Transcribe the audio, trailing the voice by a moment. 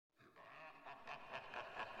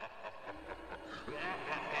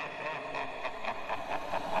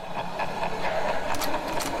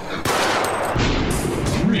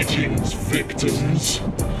listeners,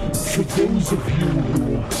 for those of you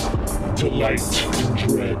who delight in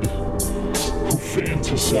dread, who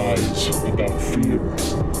fantasize about fear,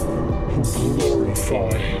 who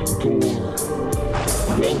glorify gore,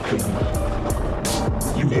 welcome.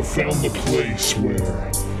 You have found the place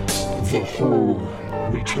where the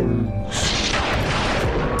horror returns.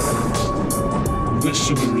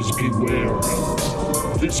 Listeners, beware.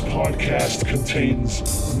 This podcast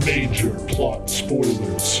contains major plot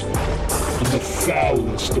spoilers and the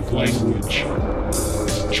foulest of language.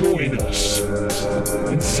 Join us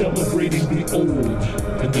in celebrating the old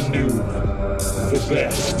and the new, the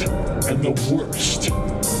best and the worst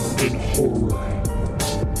in horror.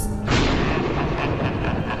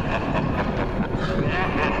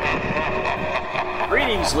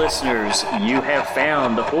 Greetings, listeners. You have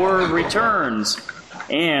found The Horror Returns.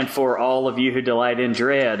 And for all of you who delight in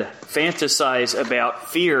dread, fantasize about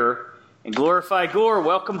fear, and glorify gore,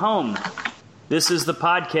 welcome home. This is the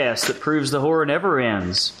podcast that proves the horror never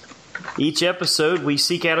ends. Each episode, we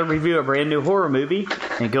seek out and review a brand new horror movie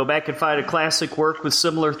and go back and find a classic work with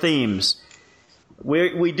similar themes.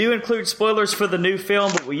 We do include spoilers for the new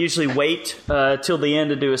film, but we usually wait till the end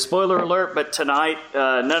to do a spoiler alert. But tonight,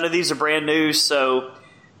 none of these are brand new, so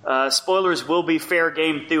spoilers will be fair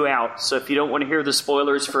game throughout. So if you don't want to hear the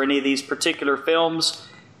spoilers for any of these particular films,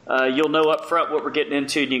 you'll know up front what we're getting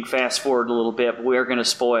into, and you can fast forward a little bit, but we are going to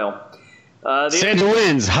spoil. Santa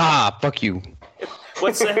wins. Ha! Fuck you.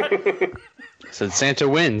 What's that? Said Santa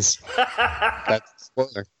wins. That's a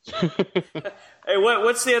spoiler. Hey,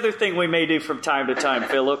 what's the other thing we may do from time to time,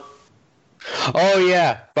 Philip? Oh,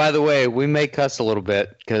 yeah. By the way, we may cuss a little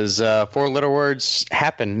bit because four-letter words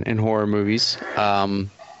happen in horror movies,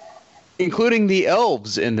 including the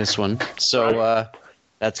elves in this one. So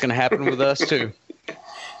that's going to happen with us, too,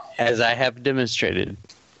 as I have demonstrated.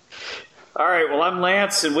 All right, well, I'm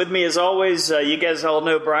Lance, and with me, as always, you guys all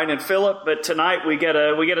know Brian and Philip, but tonight we got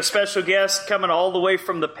a special guest coming all the way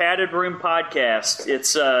from the Padded Room podcast.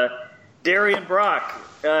 It's Darian Brock.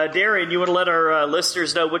 Darian, you want to let our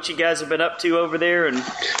listeners know what you guys have been up to over there and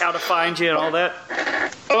how to find you and all that?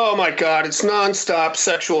 Oh, my God. It's nonstop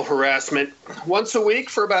sexual harassment. Once a week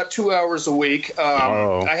for about 2 hours a week.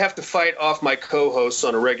 I have to fight off my co-hosts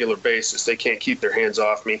on a regular basis. They can't keep their hands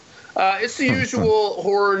off me. It's the usual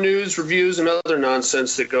horror news, reviews, and other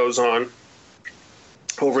nonsense that goes on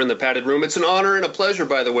over in the Padded Room. It's an honor and a pleasure,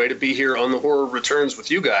 by the way, to be here on The Horror Returns with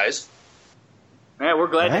you guys. Yeah, we're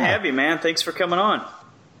glad to have you, man. Thanks for coming on.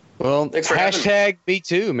 Well, hashtag me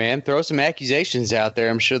too, man. Throw some accusations out there.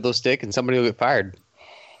 I'm sure they'll stick and somebody will get fired.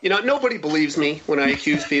 You know, nobody believes me when I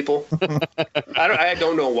accuse people. I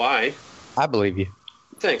don't know why. I believe you.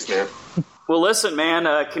 Thanks, man. Well, listen,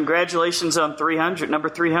 man, congratulations on number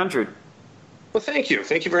 300. Well, thank you.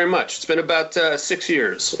 Thank you very much. It's been about 6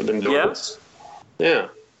 years I've been doing this. Yeah.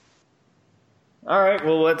 All right,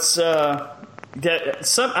 well, let's... I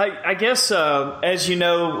guess, as you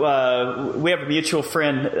know, we have a mutual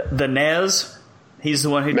friend, the Nez. He's the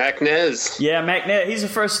one who... Mac Nez. Yeah, Mac Nez. He's the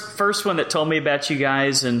first one that told me about you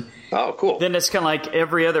guys. And oh, cool. Then it's kind of like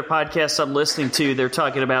every other podcast I'm listening to, they're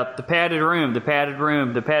talking about the Padded Room, the Padded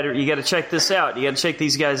Room, the Padded... You got to check this out. You got to check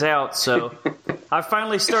these guys out. So I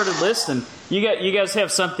finally started listening. You guys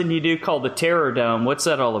have something you do called the Terror Dome. What's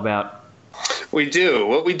that all about? We do.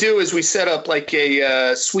 What we do is we set up like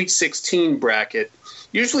a Sweet 16 bracket.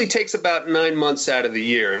 Usually takes about 9 months out of the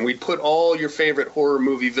year, and we put all your favorite horror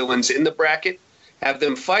movie villains in the bracket, have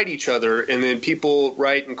them fight each other, and then people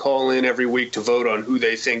write and call in every week to vote on who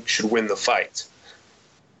they think should win the fight.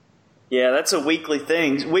 Yeah, that's a weekly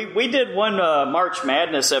thing. We did one March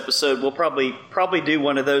Madness episode. We'll probably do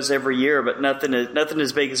one of those every year, but nothing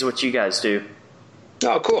as big as what you guys do.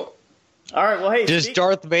 Oh, cool. All right, well, hey. Does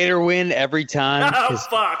Darth Vader win every time? Oh,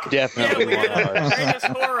 fuck. Definitely. Yeah, greatest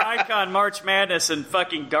horror icon, March Madness, and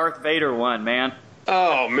fucking Darth Vader won, man.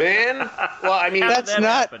 Oh, man. Well, I mean, that's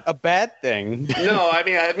not a bad thing. No,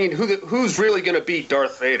 I mean, who's really going to beat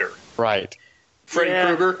Darth Vader? Right.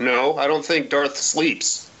 Freddy Krueger? No, I don't think Darth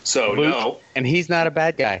sleeps. So, Luke, no. And he's not a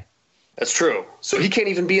bad guy. That's true. So he can't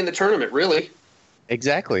even be in the tournament, really.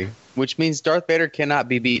 Exactly. Which means Darth Vader cannot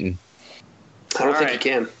be beaten. I don't think he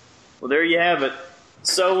can. Well, there you have it.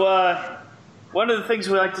 So, one of the things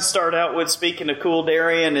we like to start out with, speaking of cool,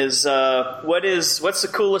 Darian, is what's the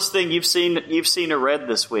coolest thing you've seen or read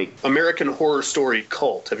this week? American Horror Story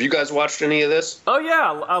Cult. Have you guys watched any of this? Oh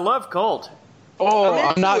yeah, I love Cult. Oh,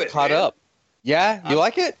 I'm not caught up. Yeah, you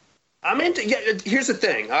like it? I'm into. Yeah, here's the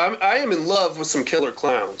thing. I am in love with some killer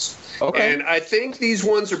clowns. Okay. And I think these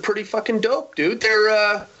ones are pretty fucking dope, dude.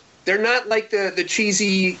 They're They're not like the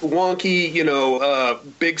cheesy, wonky,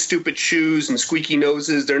 big stupid shoes and squeaky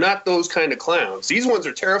noses. They're not those kind of clowns. These ones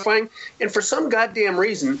are terrifying. And for some goddamn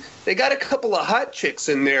reason, they got a couple of hot chicks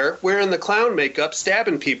in there wearing the clown makeup,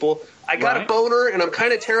 stabbing people. I got a boner, and I'm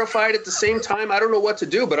kind of terrified at the same time. I don't know what to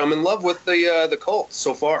do, but I'm in love with the cult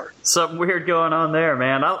so far. Something weird going on there,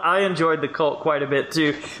 man. I enjoyed the cult quite a bit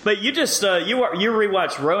too. But you just you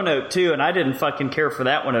rewatched Roanoke too, and I didn't fucking care for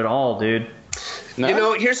that one at all, dude.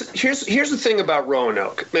 No? Here's the thing about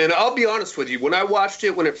Roanoke, man. I'll be honest with you. When I watched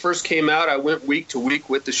it when it first came out, I went week to week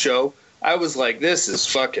with the show. I was like, this is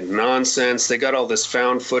fucking nonsense. They got all this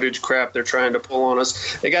found footage crap they're trying to pull on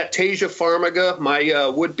us. They got Tasia Farmiga,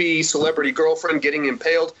 my would-be celebrity girlfriend, getting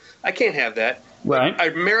impaled. I can't have that. Right. I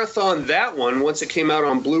marathoned that one once it came out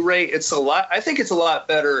on Blu-ray. I think it's a lot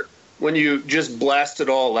better when you just blast it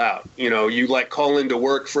all out. You like call into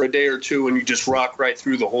work for a day or two and you just rock right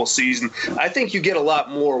through the whole season. I think you get a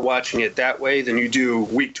lot more watching it that way than you do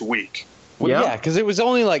week to week. Well, yeah, because it was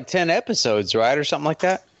only like 10 episodes, right, or something like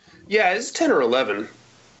that? Yeah, it's 10 or 11.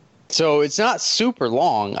 So it's not super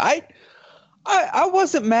long. I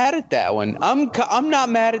wasn't mad at that one. I'm not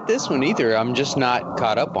mad at this one either. I'm just not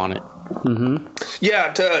caught up on it. Mm-hmm.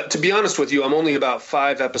 Yeah, to be honest with you, I'm only about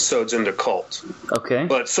 5 episodes into Cult. Okay.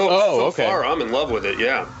 But so far, I'm in love with it,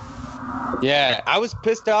 yeah. Yeah, I was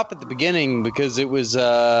pissed off at the beginning because it was,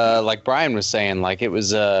 like Brian was saying, like it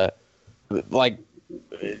was,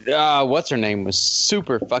 what's her name was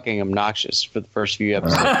super fucking obnoxious for the first few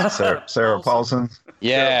episodes. Sarah Paulson.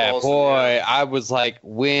 Yeah, Sarah Paulson, boy, yeah. I was like,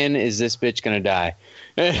 when is this bitch gonna die?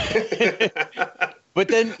 But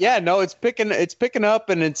then, it's picking up,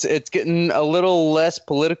 and it's getting a little less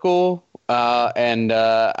political. And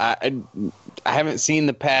I haven't seen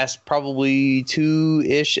the past probably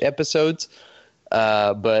 2-ish episodes,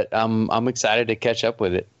 but I'm excited to catch up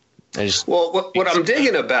with it. What I'm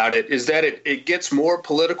digging about it is that it gets more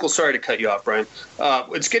political. Sorry to cut you off, Brian.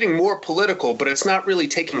 It's getting more political, but it's not really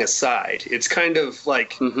taking a side. It's kind of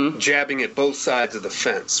like jabbing at both sides of the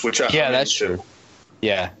fence, which that's true.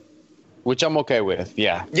 Yeah, which I'm okay with.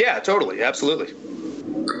 Yeah. Yeah, totally, absolutely.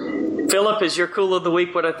 Philip, is your cool of the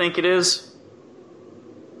week what I think it is?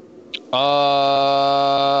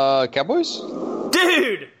 Cowboys?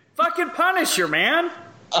 Dude, fucking Punisher, man.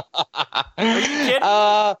 Are you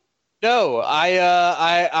kidding? No,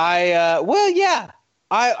 I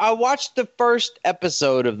watched the first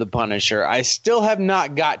episode of The Punisher. I still have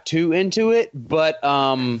not got too into it, but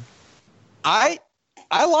I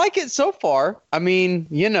like it so far. I mean,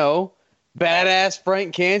 badass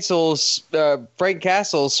Frank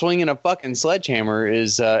Castle swinging a fucking sledgehammer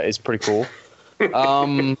is pretty cool.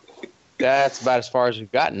 That's about as far as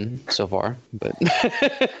we've gotten so far, but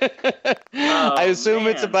I assume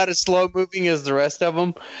it's about as slow moving as the rest of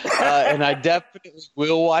them, and I definitely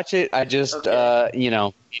will watch it. I just,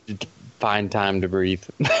 need to find time to breathe.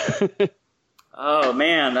 Oh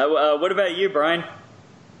man, what about you, Brian?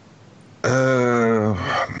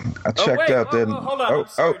 I checked out that. Hold on.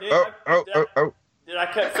 Did I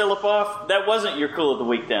cut Philip off? That wasn't your cool of the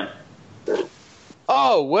week then.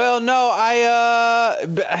 Oh, well, no,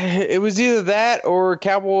 it was either that or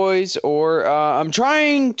Cowboys or I'm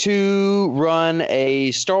trying to run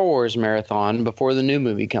a Star Wars marathon before the new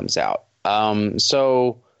movie comes out.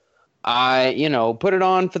 So I, put it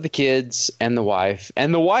on for the kids and the wife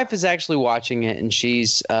is actually watching it and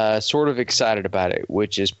she's sort of excited about it,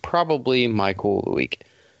 which is probably my cool of the week.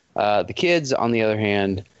 The kids, on the other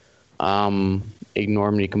hand,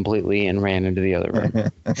 ignored me completely and ran into the other room.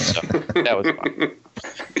 So that was fun.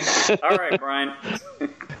 All right, Brian.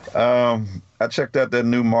 I checked out that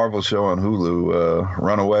new Marvel show on Hulu,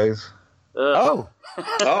 Runaways. Oh,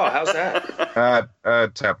 how's that? I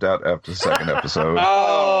tapped out after the second episode.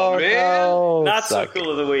 Oh man, no. Not so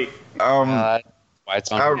cool of the week. I had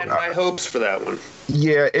high hopes for that one.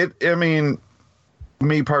 Yeah, I mean,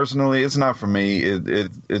 me personally, it's not for me.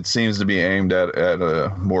 It seems to be aimed at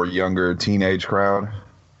a more younger teenage crowd,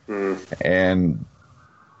 and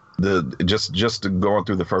just going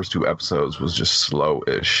through the first 2 episodes was just slow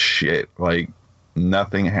as shit. Like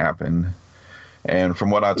nothing happened. And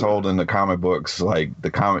from what I told in the comic books, like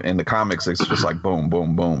in the comics, it's just like boom,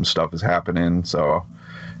 boom, boom, stuff is happening. So,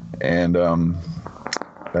 and I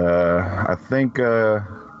think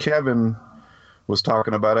Kevin was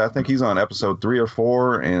talking about it. I think he's on episode 3 or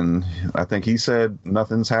 4, and I think he said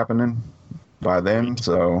nothing's happening by then.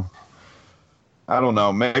 So I don't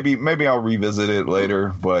know. Maybe I'll revisit it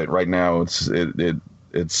later, but right now it's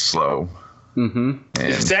slow. Mm-hmm.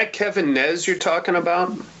 Is that Kevin Nez you're talking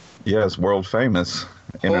about? Yes, world famous,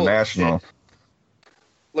 international.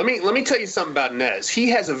 Let me tell you something about Nez. He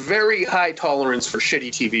has a very high tolerance for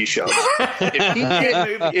shitty TV shows.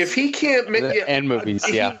 If he can't make and movies,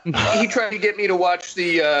 yeah. He tried to get me to watch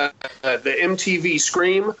the MTV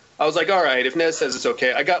Scream. I was like, all right, if Nez says it's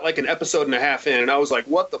okay. I got like an episode and a half in, and I was like,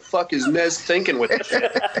 what the fuck is Nez thinking with this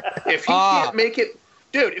shit? If he can't make it,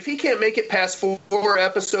 dude, if he can't make it past 4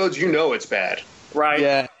 episodes, you know it's bad. Right?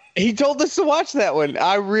 Yeah. He told us to watch that one.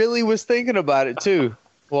 I really was thinking about it too.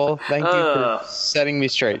 Well, thank you for setting me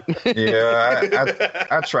straight. Yeah,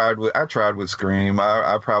 I tried with Scream.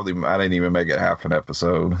 I didn't even make it half an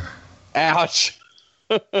episode. Ouch!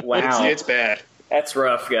 Wow, it's bad. That's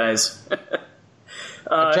rough, guys.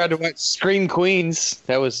 I tried to watch Scream Queens.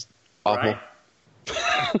 That was awful. Right?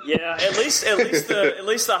 Yeah, at least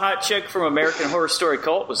the hot chick from American Horror Story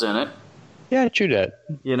Cult was in it. Yeah, true that.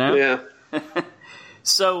 You know. Yeah.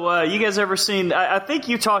 So, you guys ever seen? I think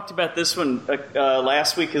you talked about this one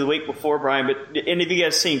last week or the week before, Brian. But any of you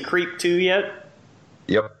guys seen Creep 2 yet?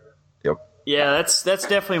 Yep. Yeah, that's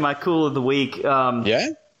definitely my cool of the week. Yeah.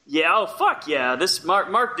 Yeah. Oh fuck yeah! This Mark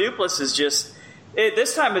Duplass is just.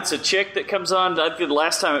 This time it's a chick that comes on. I think the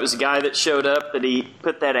last time it was a guy that showed up that he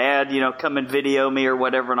put that ad, come and video me or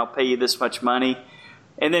whatever, and I'll pay you this much money.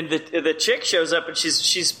 And then the chick shows up and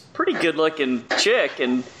she's pretty good looking chick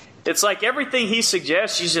and. It's like everything he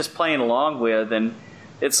suggests, she's just playing along with, and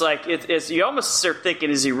it's like it's you almost start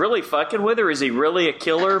thinking, is he really fucking with her? Is he really a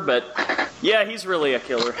killer? But yeah, he's really a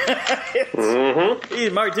killer.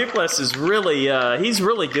 Mark Duplass is really he's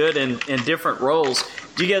really good in different roles.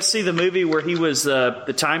 Do you guys see the movie where he was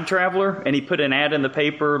the time traveler and he put an ad in the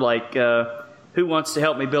paper like who wants to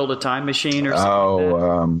help me build a time machine or something? Like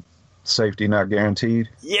that? Safety not guaranteed.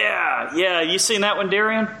 Yeah. You seen that one,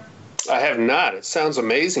 Darian? I have not. It sounds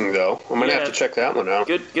amazing, though. I'm gonna have to check that one out.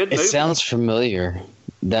 Good movie. It sounds familiar.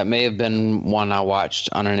 That may have been one I watched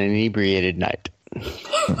on an inebriated night.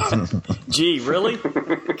 Gee, really?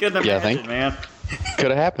 Couldn't imagine, man. Could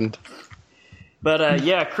have happened. But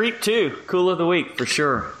yeah, Creep 2, cool of the week for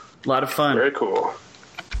sure. A lot of fun. Very cool.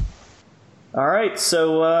 All right,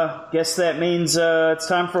 so guess that means it's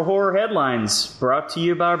time for horror headlines. Brought to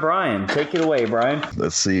you by Brian. Take it away, Brian.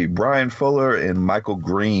 Let's see. Brian Fuller and Michael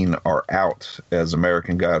Green are out as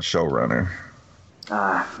American God showrunner.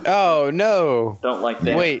 Oh no! Don't like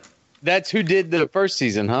that. Wait, that's who did the first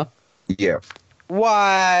season, huh? Yeah.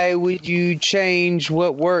 Why would you change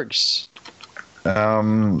what works?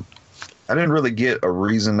 I didn't really get a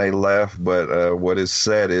reason they left, but what is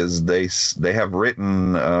said is they have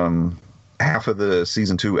written half of the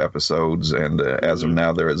season 2 episodes, and as of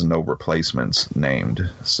now, there is no replacements named.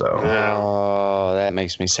 So, oh, that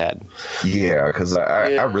makes me sad. Yeah, because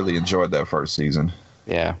I really enjoyed that first season.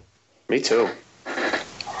 Yeah, me too.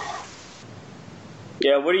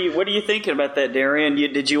 Yeah, what are you thinking about that, Darian?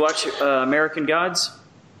 Did you watch American Gods?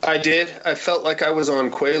 I did. I felt like I was on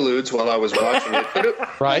Quaaludes while I was watching it.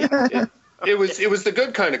 But right. It was the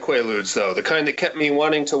good kind of Quaaludes, though, the kind that kept me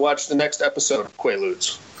wanting to watch the next episode of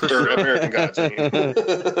Quaaludes. Or American Gods, I mean.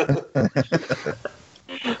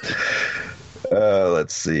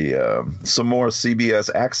 Let's see. Some more CBS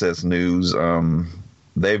Access news.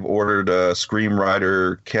 They've ordered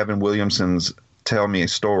screenwriter Kevin Williamson's Tell Me a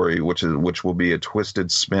Story, which will be a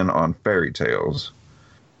twisted spin on fairy tales.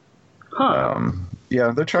 Huh.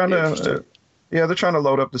 Yeah, they're trying to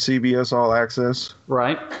load up the CBS All Access.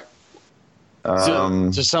 Right.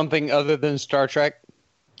 So something other than Star Trek?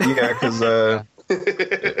 Yeah, because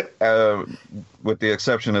with the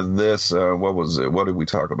exception of this, what was it? What did we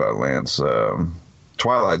talk about, Lance?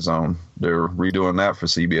 Twilight Zone. They're redoing that for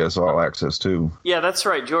CBS All Access too. Yeah, that's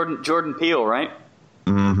right. Jordan Peele, right?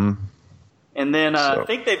 Mm-hmm. And then I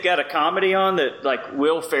think they've got a comedy on that, like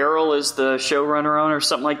Will Ferrell is the showrunner on, or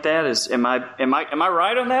something like that. Am I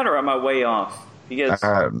right on that, or am I way off? I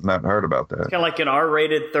have not heard about that. It's kind of like an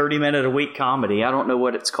R-rated 30-minute-a-week comedy. I don't know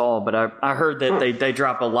what it's called, but I heard that they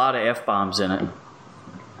drop a lot of F-bombs in it.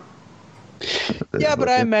 Yeah, but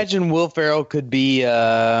I imagine Will Ferrell could be kind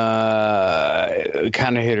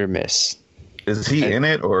of hit or miss. Is he in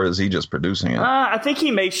it, or is he just producing it? I think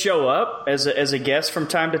he may show up as a guest from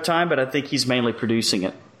time to time, but I think he's mainly producing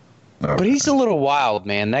it. Okay. But he's a little wild,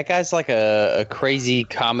 man. That guy's like a crazy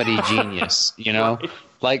comedy genius, you know? Right.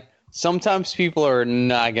 Like, sometimes people are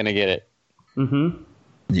not going to get it. Mm-hmm.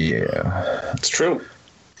 Yeah. It's true.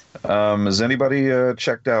 Has anybody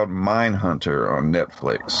checked out Mindhunter on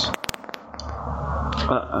Netflix?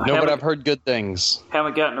 No, but I've heard good things.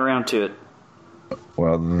 Haven't gotten around to it.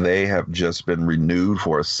 Well, they have just been renewed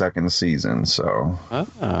for a second season, so...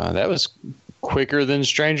 that was quicker than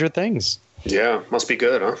Stranger Things. Yeah, must be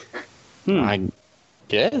good, huh? I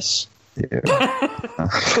guess. Yeah.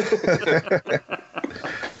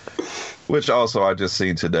 Which also I just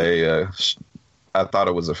seen today. I thought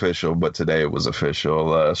it was official, but today it was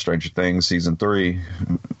official. Stranger Things season 3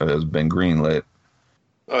 has been greenlit.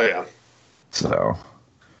 Oh yeah. So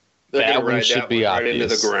that one should be right into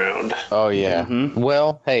the ground. Oh yeah. Mm-hmm.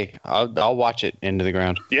 Well, hey, I'll watch it into the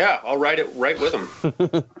ground. Yeah, I'll write it right with them.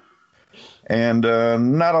 And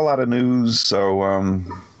not a lot of news. So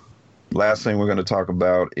last thing we're going to talk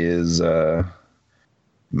about is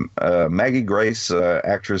Maggie Grace,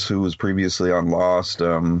 actress who was previously on Lost.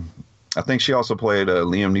 I think she also played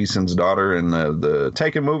Liam Neeson's daughter in the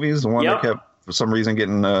Taken movies, the one that kept, for some reason,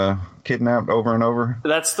 getting kidnapped over and over.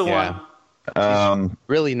 That's the one. She's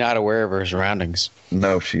really not aware of her surroundings.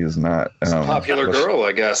 No, she is not. She's a popular girl,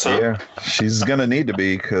 I guess, huh? Yeah, she's going to need to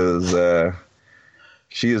be because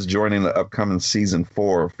she is joining the upcoming season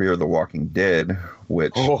 4 of Fear the Walking Dead,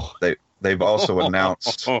 which they've also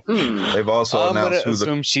announced. They've also announced who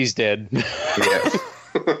assume she's dead. Yes.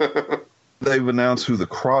 They've announced who the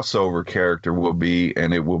crossover character will be,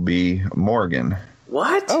 and it will be Morgan.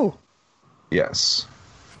 What? Oh, yes.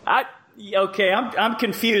 I'm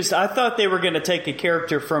confused. I thought they were going to take a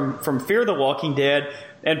character from Fear the Walking Dead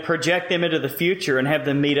and project them into the future and have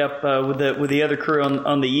them meet up with the other crew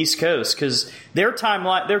on the East Coast, because their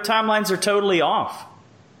timelines are totally off.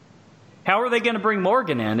 How are they going to bring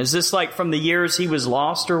Morgan in? Is this like from the years he was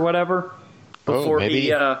lost or whatever before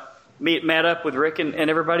he met up with Rick and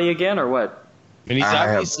everybody again, or what? And he's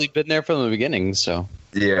obviously been there from the beginning, so.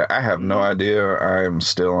 Yeah, I have no idea. I am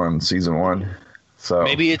still on season 1. So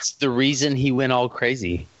maybe it's the reason he went all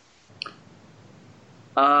crazy.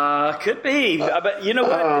 Could be. But you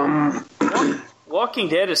know what? Walking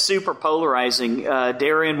Dead is super polarizing.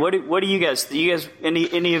 Darian, what do you guys? Do you guys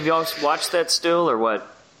any of y'all watch that still, or what?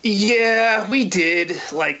 Yeah, we did.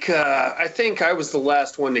 I think I was the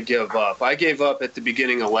last one to give up. I gave up at the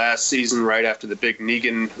beginning of last season, right after the big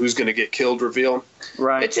Negan who's going to get killed reveal.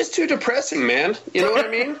 Right. It's just too depressing, man. You know what I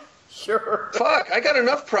mean? Sure. Fuck, I got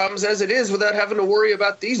enough problems as it is without having to worry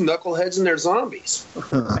about these knuckleheads and their zombies.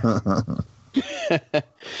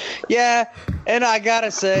 Yeah, and I gotta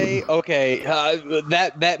say, okay,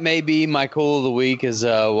 that may be my cool of the week is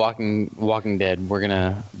Walking Dead. We're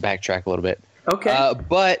gonna backtrack a little bit. Okay.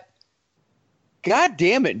 But God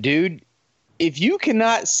damn it, dude. If you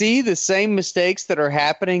cannot see the same mistakes that are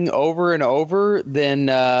happening over and over, then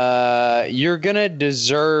you're going to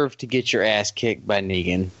deserve to get your ass kicked by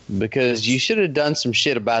Negan, because you should have done some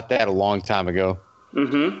shit about that a long time ago.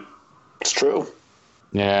 Mm-hmm. It's true.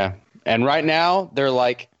 Yeah. And right now, they're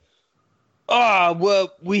like,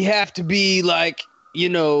 well, we have to be like,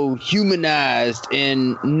 humanized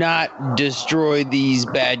and not destroy these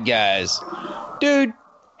bad guys. Dude,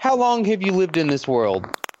 how long have you lived in this world?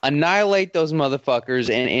 Annihilate those motherfuckers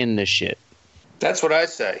and end this shit. That's what I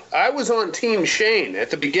say. I was on Team Shane at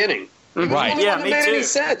the beginning. Right. Yeah, me made too. Any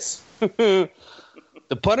sense. The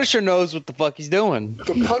Punisher knows what the fuck he's doing.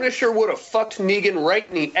 The Punisher would have fucked Negan right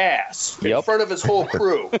in the ass in front of his whole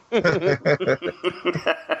crew.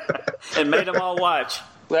 And made them all watch.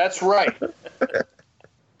 That's right.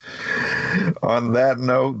 On that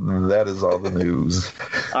note, that is all the news.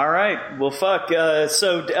 All right. Well, fuck.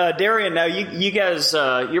 So, Darian, now you guys,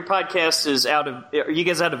 your podcast is are you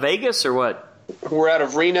guys out of Vegas or what? We're out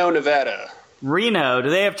of Reno, Nevada. Reno. Do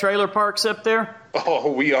they have trailer parks up there?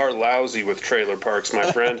 Oh, we are lousy with trailer parks,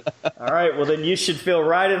 my friend. All right. Well, then you should feel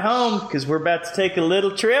right at home, because we're about to take a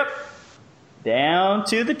little trip down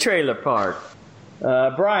to the trailer park.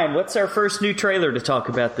 Brian, what's our first new trailer to talk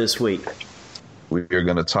about this week? We are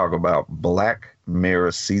going to talk about Black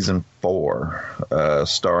Mirror Season 4,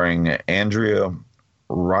 starring Andrea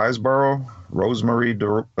Riseborough, Rosemary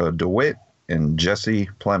DeWitt, and Jesse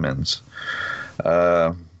Plemons.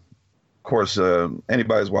 Of course,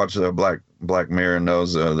 anybody who's watched Black Mirror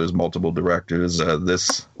knows there's multiple directors.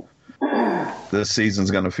 This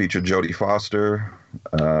season's going to feature Jodie Foster,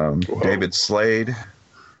 David Slade,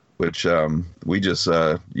 which we just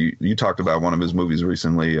you talked about one of his movies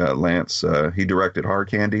recently, Lance. He directed Hard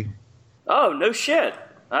Candy. Oh, no shit.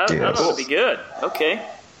 I thought it would be good. Okay.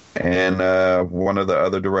 And one of the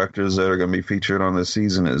other directors that are going to be featured on this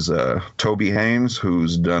season is Toby Haynes,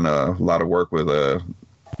 who's done a lot of work with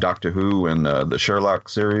Doctor Who and the Sherlock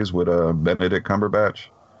series with Benedict Cumberbatch.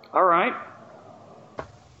 All right.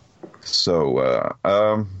 So,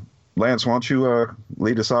 Lance, why don't you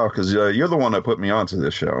lead us off? Because you're the one that put me onto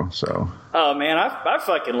this show. So. Oh man, I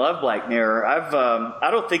fucking love Black Mirror. I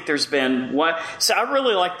don't think there's been one. So I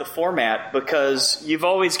really like the format, because you've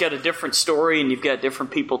always got a different story and you've got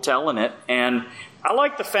different people telling it. And I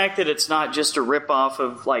like the fact that it's not just a ripoff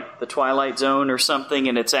of like the Twilight Zone or something,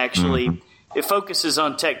 and it's actually it focuses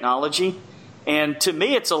on technology. And to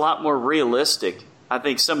me, it's a lot more realistic. I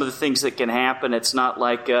think some of the things that can happen, it's not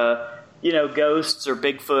like, ghosts or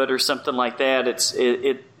Bigfoot or something like that.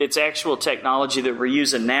 It's actual technology that we're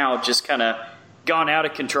using now, just kind of gone out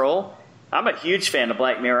of control. I'm a huge fan of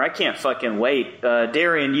Black Mirror. I can't fucking wait.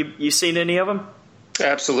 Darian, you seen any of them?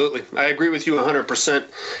 Absolutely. I agree with you 100%.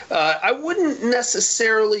 I wouldn't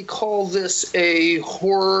necessarily call this a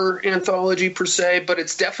horror anthology per se, but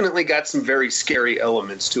it's definitely got some very scary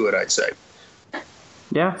elements to it, I'd say.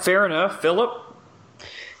 Yeah, fair enough. Philip?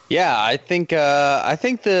 Yeah, I think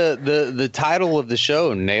the title of the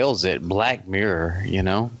show nails it. Black Mirror,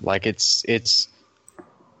 like it's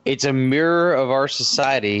a mirror of our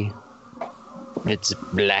society. It's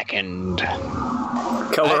blackened.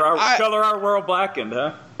 Color our world blackened,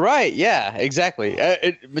 huh? Right, yeah, exactly.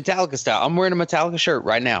 Metallica style. I'm wearing a Metallica shirt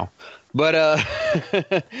right now. But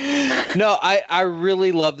no, I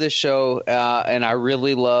really love this show, and I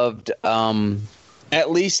really loved at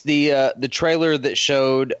least the trailer that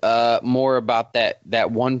showed more about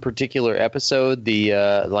that one particular episode,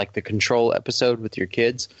 the control episode with your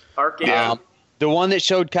kids. Arcade. The one that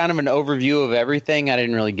showed kind of an overview of everything I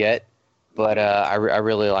didn't really get, but I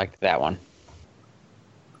really liked that one.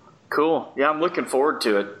 Cool. Yeah, I'm looking forward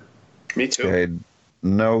to it. Me too. Okay,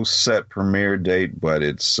 no set premiere date, but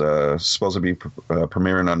it's supposed to be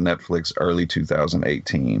premiering on Netflix early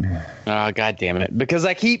 2018. Oh, God damn it. Because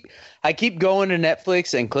I keep going to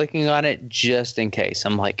Netflix and clicking on it just in case.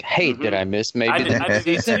 I'm like, hey, did I miss maybe the next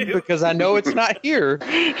season? Because I know it's not here.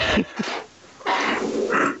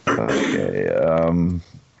 Okay,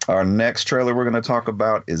 our next trailer we're going to talk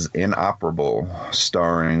about is Inoperable,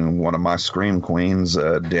 starring one of my Scream queens,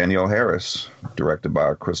 Danielle Harris, directed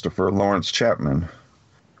by Christopher Lawrence Chapman.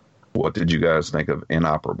 What did you guys think of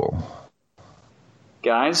Inoperable?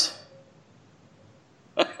 Guys?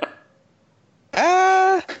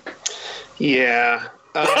 Yeah.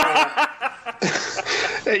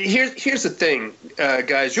 Here's the thing,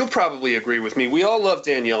 guys. You'll probably agree with me. We all love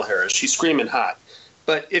Danielle Harris. She's screaming hot.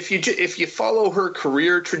 But if you follow her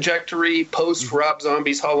career trajectory post Rob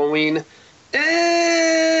Zombie's Halloween,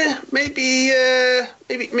 maybe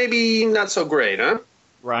not so great, huh?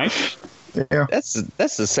 Right. Yeah.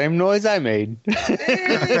 That's the same noise I made. Maybe,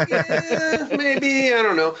 I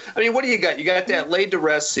don't know. I mean, what do you got? You got that Laid to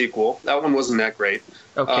Rest sequel. That one wasn't that great.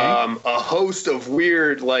 Okay. A host of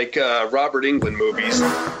weird, Robert Englund movies.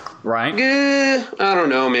 Right. I don't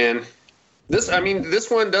know, man. This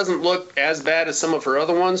one doesn't look as bad as some of her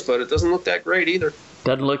other ones, but it doesn't look that great either.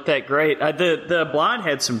 Doesn't look that great. The Blonde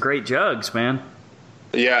had some great jugs, man.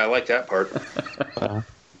 Yeah, I like that part.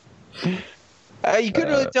 You couldn't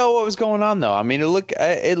really tell what was going on, though. I mean, it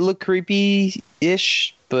looked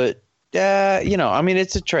creepy-ish, but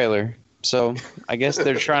it's a trailer, so I guess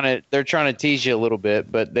they're trying to tease you a little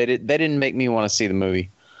bit, but they didn't make me want to see the movie.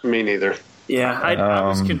 Me neither. Yeah, I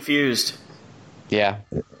was confused. Yeah.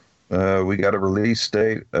 We got a release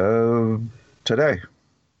date of today,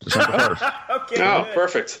 December 1st. Okay. Oh, good.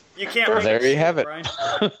 Perfect. You can't. There you have it.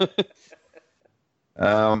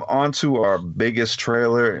 On to our biggest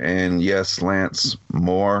trailer, and yes, Lance,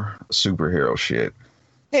 more superhero shit.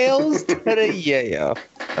 Hails to the yeah.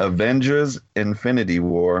 Avengers: Infinity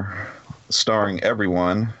War, starring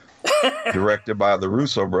everyone, directed by the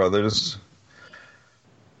Russo brothers.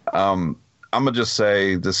 I'm gonna just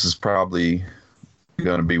say this is probably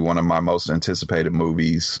going to be one of my most anticipated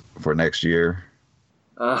movies for next year.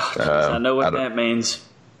 I know what that means.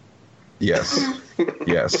 Yes.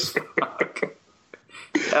 Yes.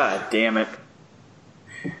 God damn it.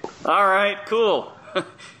 All right, cool.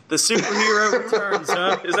 The Superhero Returns,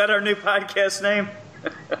 huh? Is that our new podcast name?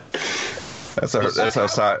 That's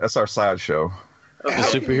our side show. The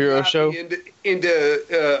superhero show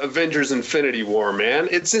into Avengers: Infinity War, man.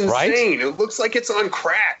 It's insane. Right? It looks like it's on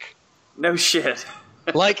crack. No shit.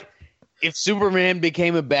 Like, if Superman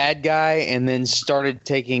became a bad guy and then started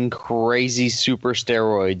taking crazy super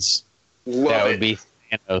steroids, that would be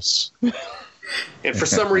Thanos. And for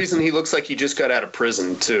some reason, he looks like he just got out of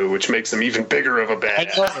prison too, which makes him even bigger of a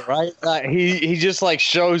badass. Right? He just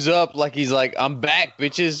shows up like he's like, "I'm back,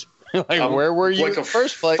 bitches." Where were you like in the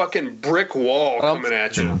first place? Fucking brick wall coming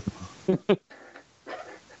at you.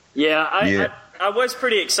 Yeah, I was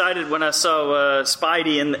pretty excited when I saw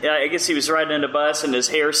Spidey, and I guess he was riding in a bus and his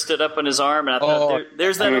hair stood up on his arm, and I thought,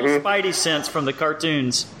 there's that old Spidey sense from the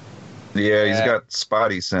cartoons. Yeah, he's got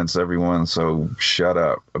Spidey sense, everyone, so shut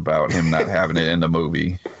up about him not having it in the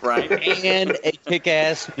movie. Right. And a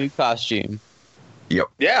kick-ass new costume. Yep.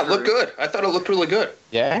 Yeah, it looked good. I thought it looked really good.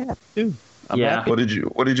 Yeah, too. I'm happy. What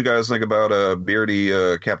did you guys think about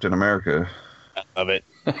beardy Captain America? I love it.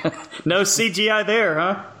 No CGI there,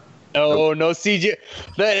 huh? No CGI.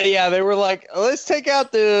 They were like, let's take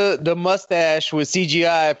out the mustache with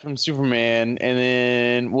CGI from Superman, and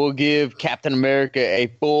then we'll give Captain America a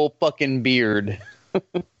full fucking beard.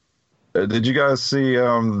 Did you guys see?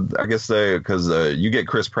 I guess because you get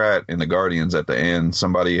Chris Pratt in the Guardians at the end.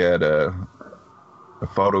 Somebody had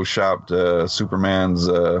photoshopped Superman's.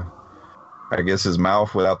 I guess his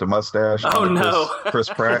mouth without the mustache. Oh no, Chris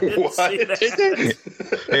Pratt. What?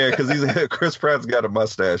 Yeah, because Chris Pratt's got a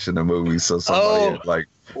mustache in the movie, so somebody had, like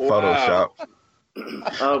Photoshop.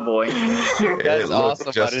 Oh boy, That's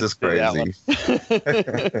awesome. Just as crazy.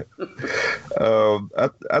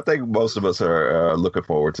 I think most of us are looking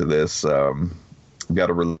forward to this. We got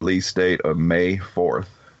a release date of May 4th.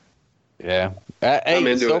 Yeah.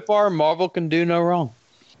 Hey, so far Marvel can do no wrong.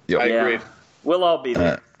 Yep. I agree. We'll all be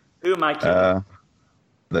there. Who am I kidding?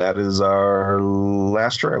 That is our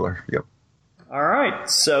last trailer. Yep. All right.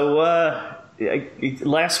 So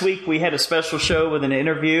last week we had a special show with an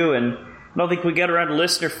interview, and I don't think we got around to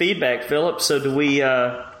listener feedback, Philip. So do we?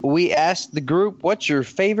 We asked the group, what's your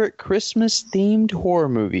favorite Christmas-themed horror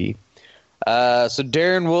movie? So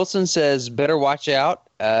Darren Wilson says, Better Watch Out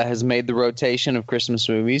has made the rotation of Christmas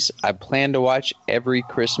movies. I plan to watch every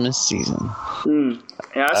Christmas season.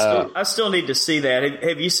 Yeah, I still need to see that.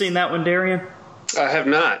 Have you seen that one, Darian? I have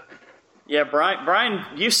not. Yeah, Brian,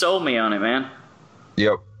 you sold me on it, man.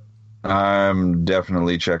 Yep. I'm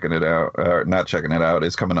definitely checking it out. Not checking it out.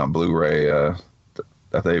 It's coming on Blu-ray. I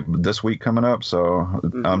think this week coming up, so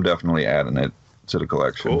I'm definitely adding it to the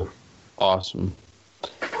collection. Cool. Awesome.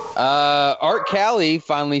 Art Callie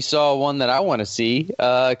finally saw one that I want to see,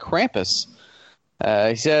 Krampus.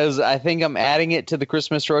 He says, I think I'm adding it to the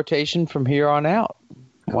Christmas rotation from here on out.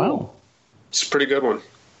 Wow. It's a pretty good one.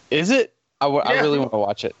 Is it? I really want to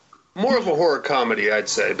watch it. More of a horror comedy, I'd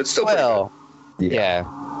say, but still pretty good. Yeah.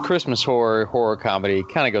 Christmas horror comedy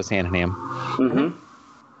kind of goes hand in hand.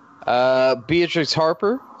 Mm-hmm. Beatrix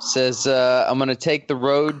Harper says, I'm going to take the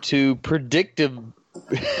road to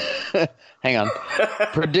Hang on.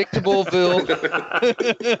 Predictableville.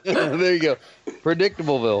 There you go.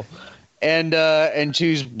 Predictableville. And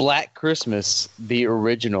choose Black Christmas, the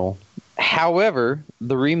original. However,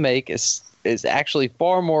 the remake is actually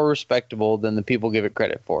far more respectable than the people give it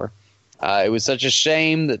credit for. It was such a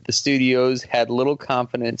shame that the studios had little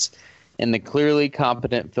confidence in the clearly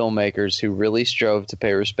competent filmmakers who really strove to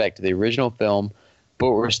pay respect to the original film,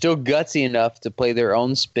 but were still gutsy enough to play their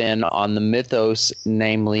own spin on the mythos,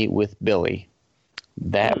 namely with Billy.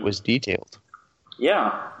 That was detailed.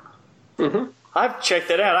 Yeah. Mm-hmm. I've checked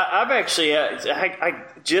that out. I've actually, I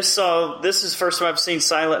just saw, this is the first time I've seen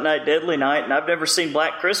Silent Night, Deadly Night, and I've never seen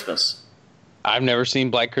Black Christmas. I've never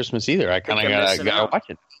seen Black Christmas either. I kind of gotta watch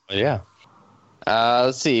it. Yeah.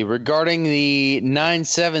 Let's see. Regarding the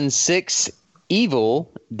 976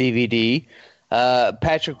 Evil DVD,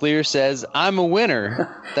 Patrick Lear says, I'm a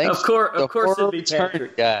winner. Thanks. Of course it'd be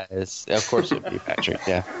Patrick. Guys. Of course it'd be Patrick,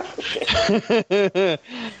 yeah.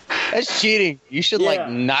 That's cheating. You should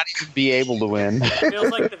not even be able to win.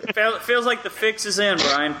 Feels like the fix is in,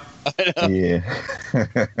 Brian. Yeah.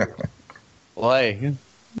 Play.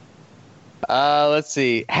 Let's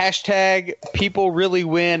see. Hashtag people really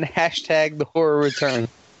win. Hashtag the horror return.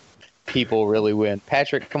 People really win.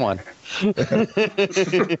 Patrick, come on.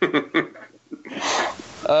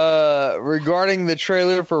 Regarding the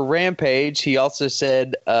trailer for Rampage, he also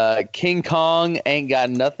said, King Kong ain't got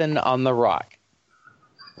nothing on The Rock.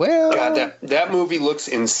 Well, God, that movie looks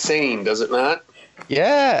insane, does it not?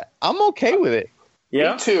 Yeah, I'm okay with it.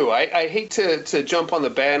 Yeah. Me too. I hate to jump on the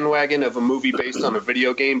bandwagon of a movie based on a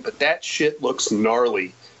video game, but that shit looks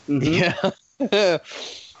gnarly. Mm-hmm. Yeah.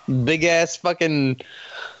 Big ass fucking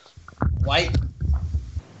white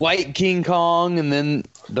King Kong, and then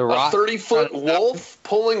The Rock. A 30-foot wolf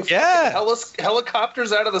pulling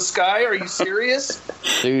helicopters out of the sky? Are you serious?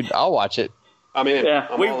 Dude, I'll watch it. I'm in.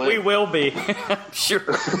 Yeah, we will be.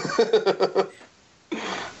 Sure.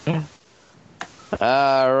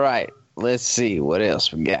 All right. Let's see what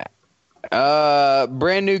else we got.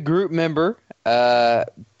 Brand new group member,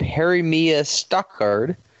 Perry Mia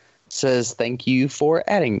Stockard, says thank you for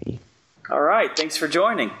adding me. All right. Thanks for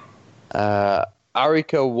joining.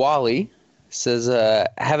 Arika Wally says,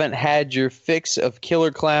 haven't had your fix of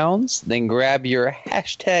killer clowns? Then grab your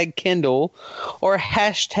hashtag Kindle or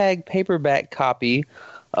hashtag paperback copy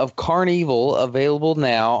of Carnival, available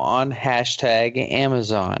now on hashtag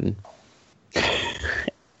Amazon.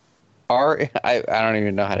 I don't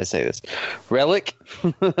even know how to say this. Relic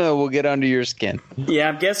will get under your skin. Yeah,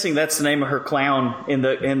 I'm guessing that's the name of her clown in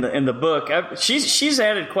the book. She's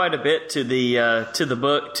added quite a bit to the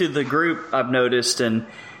book, to the group, I've noticed, and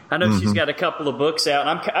I know she's got a couple of books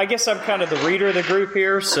out. I guess I'm kind of the reader of the group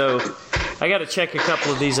here, so I got to check a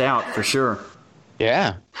couple of these out for sure.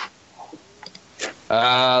 Yeah.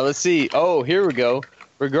 Let's see. Oh, here we go.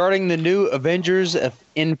 Regarding the new Avengers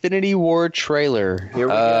Infinity War trailer. Here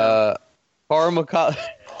we go. Carl McCall.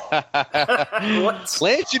 What?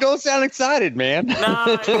 Lance, you don't sound excited, man. Nah,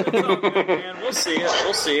 it's all good, man. We'll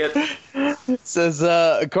see it. Says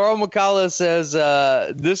Carl McCullough says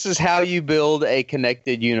this is how you build a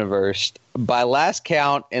connected universe. By last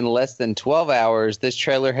count, in less than 12 hours, this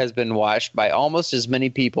trailer has been watched by almost as many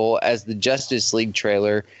people as the Justice League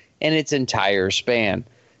trailer in its entire span.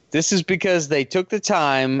 This is because they took the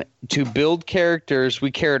time to build characters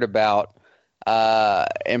we cared about,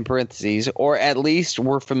 in parentheses, or at least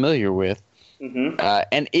were familiar with. Mm-hmm.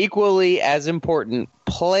 And equally as important,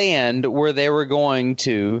 planned where they were going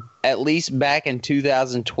to, at least back in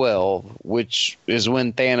 2012, which is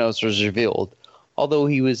when Thanos was revealed, although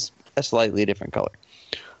he was a slightly different color.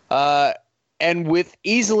 And with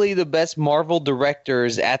easily the best Marvel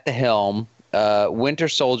directors at the helm, Winter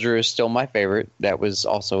Soldier is still my favorite. That was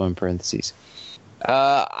also in parentheses.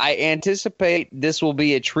 I anticipate this will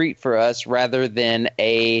be a treat for us rather than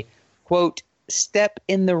a, quote, step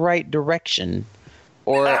in the right direction.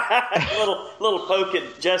 Or little poke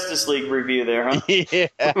at Justice League review there, huh? Yeah.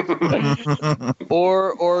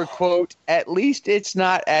 or quote, at least it's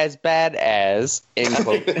not as bad as, end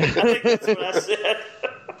quote. I think that's what I said.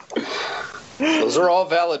 Those are all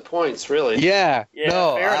valid points, really. Yeah. Yeah,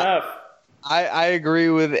 no, fair enough. I agree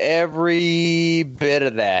with every bit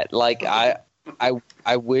of that. Like I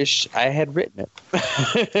wish I had written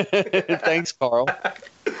it. Thanks, Carl.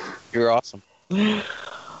 You're awesome.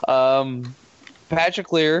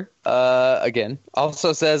 Patrick Lear, again,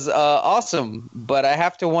 also says, awesome, but I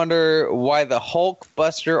have to wonder why the Hulk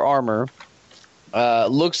Buster armor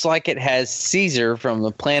looks like it has Caesar from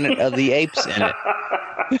the Planet of the Apes in it.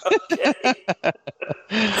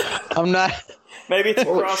 I'm not... Maybe it's a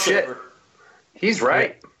crossover. Shit. He's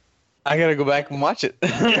right. I gotta go back and watch it.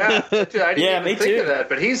 Yeah, I didn't even think too. of that,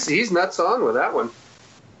 but he's nuts on with that one.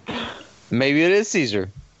 Maybe it is Caesar.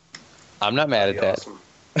 I'm not mad at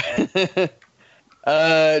that.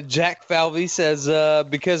 Awesome. Jack Falvey says,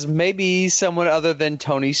 because maybe someone other than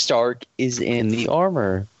Tony Stark is in the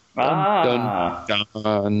armor. Dun, dun,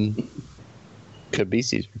 dun. Could be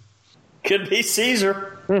Caesar. Could be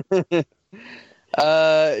Caesar.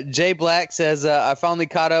 Jay Black says, I finally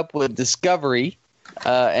caught up with Discovery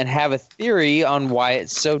and have a theory on why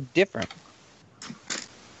it's so different.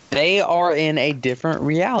 They are in a different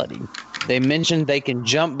reality. They mentioned they can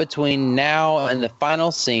jump between now and the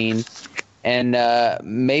final scene, and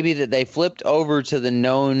maybe that they flipped over to the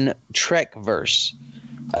known Trek verse.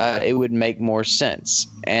 It would make more sense.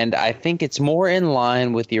 And I think it's more in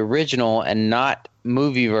line with the original and not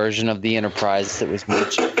movie version of the Enterprise that was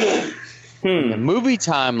mentioned. In the movie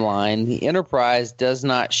timeline, the Enterprise does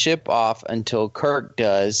not ship off until Kirk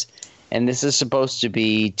does, and this is supposed to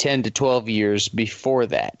be 10 to 12 years before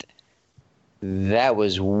that. That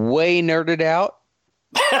was way nerded out.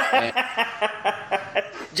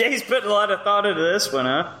 Jay's putting a lot of thought into this one,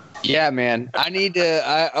 huh? Yeah, man. I need to.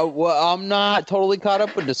 I'm not totally caught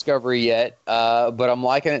up with Discovery yet, but I'm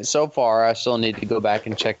liking it so far. I still need to go back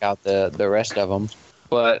and check out the rest of them.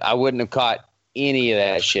 But I wouldn't have caught any of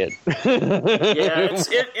that shit. Yeah,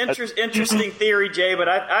 it's interesting theory, Jay. But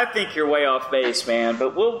I think you're way off base, man.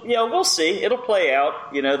 But we'll see. It'll play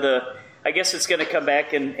out. I guess it's going to come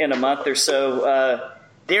back in a month or so.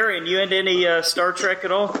 Darian, you into any Star Trek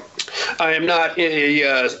at all? I am not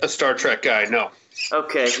a Star Trek guy. No.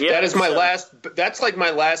 Okay. Yeah. That is my last. That's like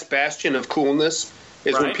my last bastion of coolness.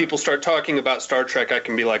 Is when people start talking about Star Trek, I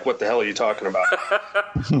can be like, "What the hell are you talking about?"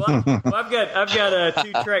 well, I've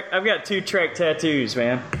got two Trek tattoos,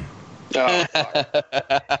 man. Oh,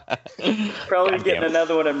 Probably getting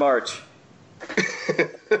another one in March.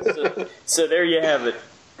 So there you have it.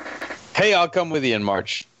 Hey, I'll come with you in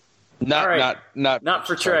March. Not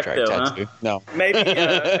for Trek though, tattoo. huh? No.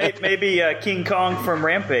 Maybe King Kong from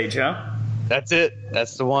Rampage, huh? That's it.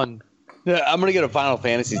 That's the one. I'm gonna get a Final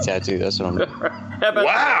Fantasy tattoo. That's what I'm doing.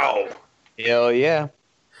 Wow. Hell yeah.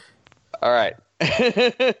 All right.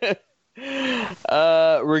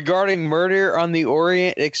 Regarding Murder on the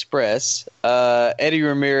Orient Express, Eddie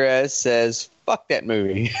Ramirez says, "Fuck that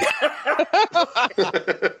movie."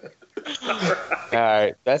 All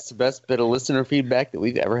right, that's the best bit of listener feedback that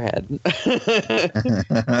we've ever had.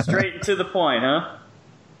 Straight to the point, huh?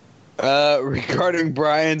 Regarding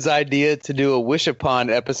Brian's idea to do a Wish Upon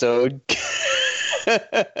episode,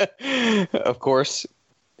 of course,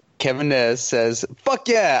 Kevin Nez says, "Fuck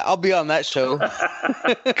yeah, I'll be on that show." God,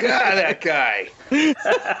 that guy.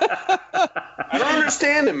 I don't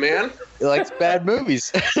understand him, man. He likes bad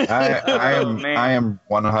movies. I am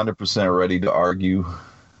 100% ready to argue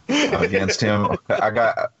against him.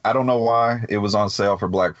 I don't know why it was on sale for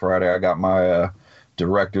Black Friday. I got my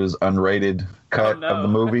director's unrated cut of the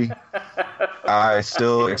movie. I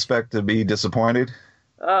still expect to be disappointed.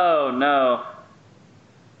 Oh no!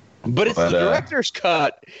 But it's the director's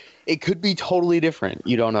cut. It could be totally different.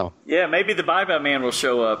 You don't know. Yeah, maybe the Bye-Bye Man will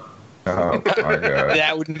show up. Oh my God!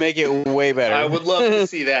 That would make it way better. I would love to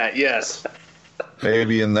see that. Yes.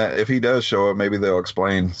 Maybe in that, if he does show up, maybe they'll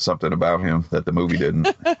explain something about him that the movie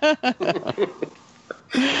didn't.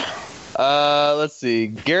 Let's see.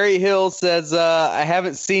 Gary Hill says, I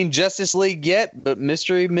haven't seen Justice League yet, but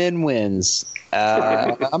Mystery Men wins.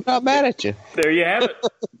 I'm not mad at you. There you have it.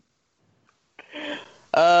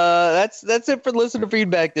 That's it for listener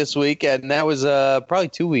feedback this week, and that was probably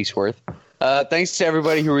 2 weeks worth. Thanks to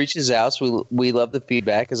everybody who reaches out. So we love the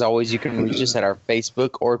feedback. As always, you can reach us at our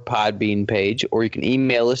Facebook or Podbean page, or you can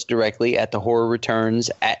email us directly at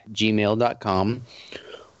thehorrorreturns@gmail.com.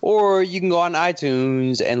 Or you can go on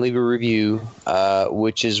iTunes and leave a review,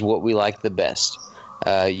 which is what we like the best.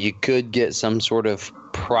 You could get some sort of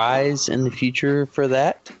prize in the future for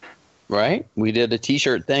that, right? We did a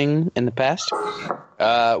T-shirt thing in the past.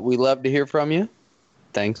 We love to hear from you.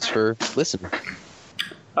 Thanks for listening.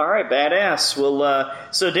 All right, badass. Well,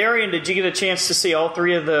 so Darian, did you get a chance to see all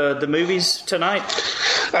three of the movies tonight?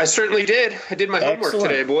 I certainly did. I did my homework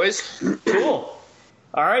today, boys. Cool.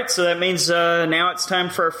 All right, so that means now it's time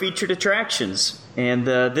for our featured attractions. And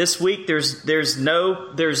this week there's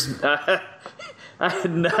nothing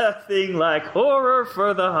like horror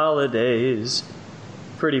for the holidays.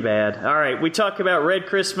 Pretty bad. All right, we talk about Red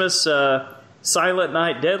Christmas, Silent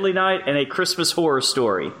Night, Deadly Night, and A Christmas Horror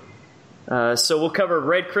Story. So we'll cover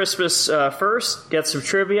Red Christmas first, get some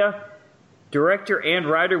trivia. Director and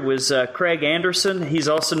writer was Craig Anderson. He's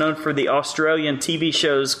also known for the Australian TV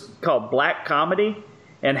shows called Black Comedy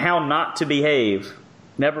and How Not to Behave.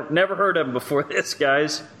 Never heard of him before this,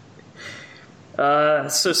 guys.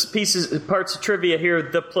 So parts of trivia here.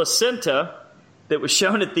 The placenta that was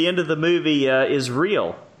shown at the end of the movie is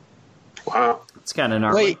real. Wow. It's kind of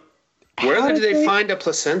gnarly. Wait, where did they find a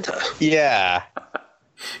placenta? Yeah.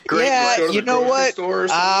 Great. Yeah, Go to you the know grocery what? store or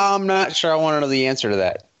something? I'm not sure I want to know the answer to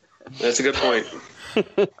that. That's a good point.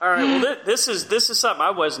 All right, well, this is something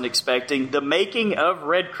I wasn't expecting. The making of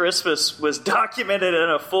Red Christmas was documented in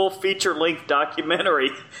a full feature-length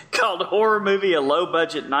documentary called Horror Movie: A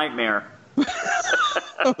Low-Budget Nightmare.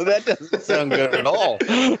 That doesn't sound good at all.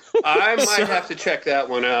 I might have to check that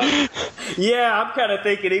one out. Yeah, I'm kind of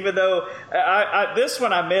thinking, even though this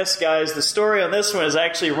one I missed, guys, the story on this one is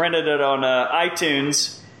actually rented it on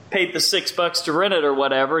iTunes. Paid the $6 to rent it or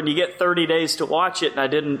whatever, and you get 30 days to watch it, and I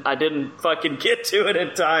didn't fucking get to it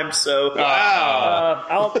in time. So Wow.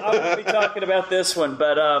 I'll be talking about this one.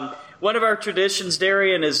 But one of our traditions,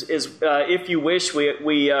 Darian, is if you wish,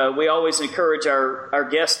 we always encourage our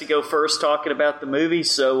guests to go first talking about the movie.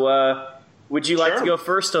 So would you like to go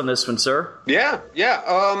first on this one, sir? Yeah.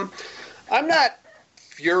 I'm not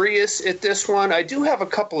furious at this one. I do have a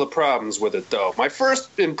couple of problems with it, though. My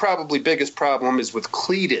first and probably biggest problem is with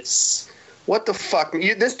Cletus. What the fuck?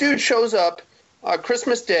 This dude shows up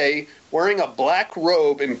Christmas Day wearing a black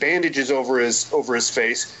robe and bandages over his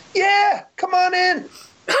face. Yeah, come on in.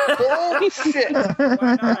 Bullshit.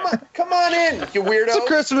 Come on in, you weirdo. It's a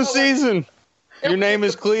Christmas season. Your name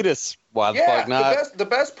is Cletus. Why the fuck not? The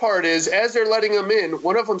best part is, as they're letting him in,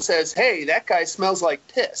 one of them says, "Hey, that guy smells like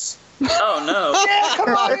piss." Oh, no. Yeah,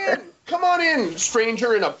 come on in. Come on in,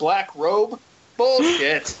 stranger in a black robe.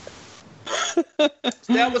 Bullshit.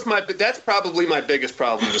 That's probably my biggest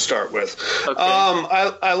problem to start with. Okay.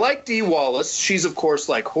 I like Dee Wallace. She's, of course,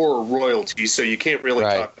 like horror royalty, so you can't really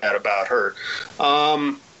talk bad about her.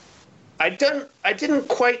 I didn't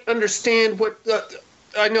quite understand what...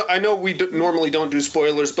 I know we normally don't do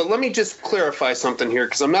spoilers, but let me just clarify something here,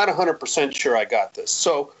 because I'm not 100% sure I got this.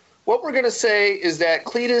 So... what we're going to say is that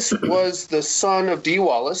Cletus was the son of Dee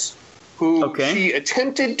Wallace, who she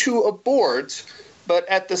attempted to abort, but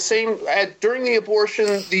during the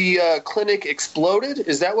abortion, the clinic exploded.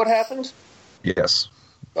 Is that what happened? Yes.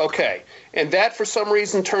 Okay. And that, for some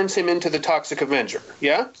reason, turns him into the Toxic Avenger,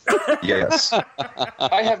 yeah? Yes.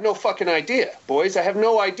 I have no fucking idea, boys. I have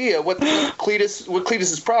no idea what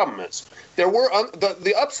Cletus's problem is. There were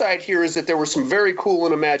the upside here is that there were some very cool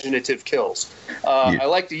and imaginative kills. I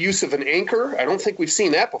like the use of an anchor. I don't think we've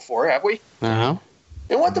seen that before, have we? Uh-huh.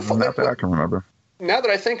 And what the fuck? Not that I can remember. now that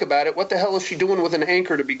I think about it, what the hell is she doing with an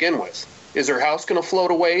anchor to begin with? Is her house going to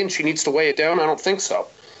float away and she needs to weigh it down? I don't think so.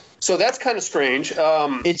 So that's kind of strange.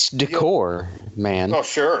 It's decor, man. Oh,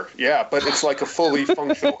 sure. Yeah, but it's like a fully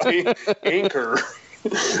functional anchor.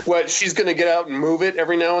 What, she's going to get out and move it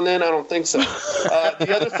every now and then? I don't think so.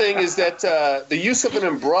 The other thing is that the use of an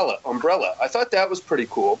umbrella. I thought that was pretty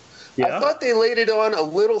cool. Yeah. I thought they laid it on a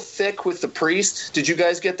little thick with the priest. Did you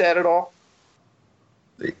guys get that at all?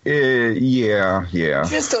 Yeah.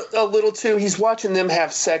 Just a little too. He's watching them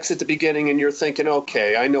have sex at the beginning, and you're thinking,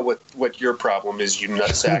 okay, I know what your problem is, you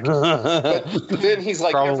nutsack. But then he's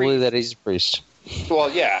like, probably that he's a priest.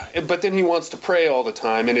 Well, yeah, but then he wants to pray all the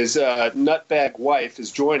time, and his nutbag wife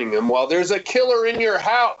is joining him while there's a killer in your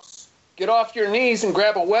house. Get off your knees and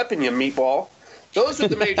grab a weapon, you meatball. Those are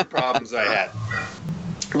the major problems I had.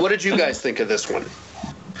 What did you guys think of this one?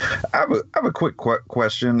 I have a quick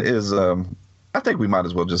question. I think we might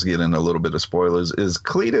as well just get in a little bit of spoilers. Is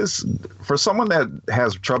Cletus, for someone that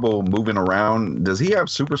has trouble moving around, does he have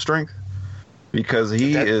super strength? Because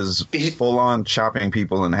he is full on chopping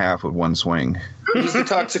people in half with one swing. He's the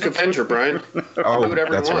Toxic Avenger, Brian. Oh,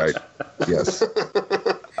 that's right. Yes.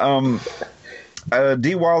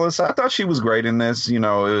 Dee Wallace, I thought she was great in this.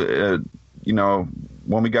 When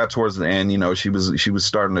we got towards the end, she was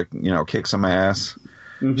starting to kick some ass.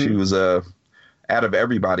 Mm-hmm. She was out of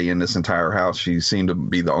everybody in this entire house, she seemed to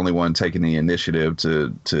be the only one taking the initiative to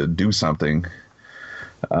do something.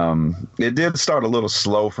 It did start a little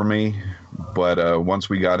slow for me, but once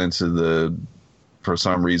we got into for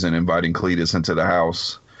some reason, inviting Cletus into the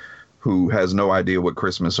house, who has no idea what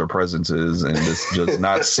Christmas or presents is, and this does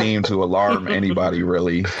not seem to alarm anybody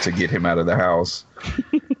really to get him out of the house.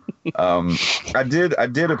 I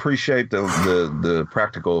did appreciate the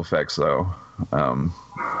practical effects though. I'm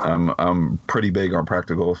pretty big on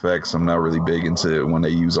practical effects. I'm not really big into when they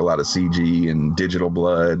use a lot of CG and digital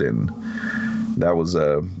blood, and that was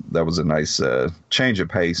a nice change of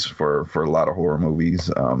pace for a lot of horror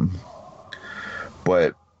movies.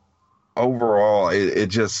 But overall, it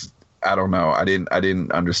just, I don't know. I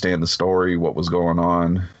didn't understand the story, what was going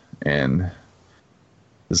on, and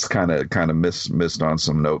this kind of missed on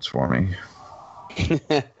some notes for me.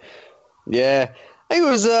 Yeah. I think it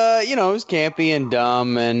was, it was campy and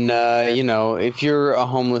dumb, and, if you're a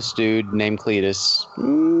homeless dude named Cletus,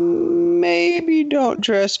 maybe don't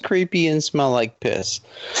dress creepy and smell like piss.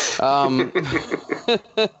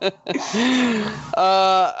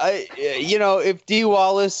 If Dee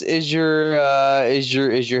Wallace is your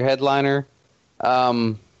headliner,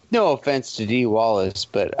 no offense to Dee Wallace,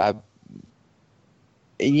 but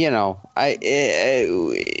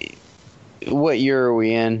what year are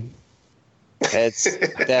we in? It's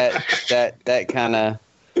that kind of,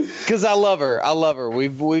 because I love her.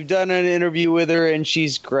 We've done an interview with her and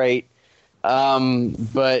she's great.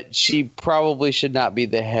 But she probably should not be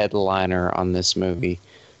the headliner on this movie.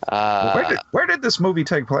 Where did this movie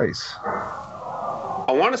take place? I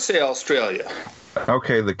want to say Australia.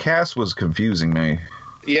 Okay, the cast was confusing me.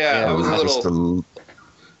 Yeah, it was a little.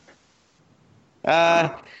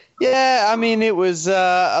 Yeah, I mean, it was it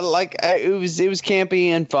was campy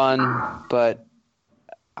and fun, but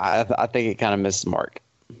I think it kind of missed the mark.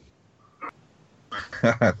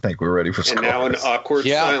 I think we're ready for scores. And now an awkward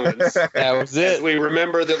silence. That was it. As we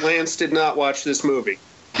remember that Lance did not watch this movie.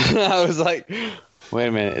 I was like, wait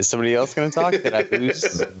a minute, is somebody else going to talk? Did I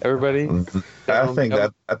lose everybody? I think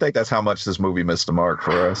that's how much this movie missed the mark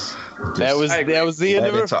for us. That was the end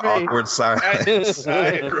of it. Awkward silence. I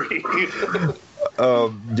agree.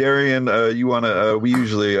 Darian, you want to? We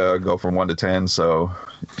usually go from 1 to 10, so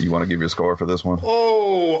you want to give your score for this one?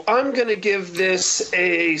 Oh, I'm gonna give this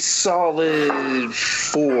a solid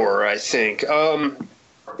 4. I think.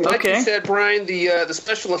 Like you said, Brian, the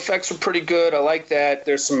special effects are pretty good. I like that.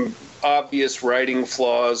 There's some obvious writing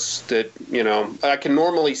flaws that I can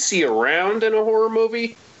normally see around in a horror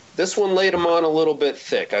movie. This one laid them on a little bit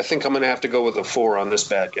thick. I think I'm gonna have to go with a 4 on this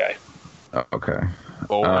bad guy. Okay.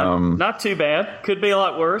 Not too bad. Could be a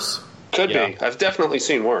lot worse. Could be. I've definitely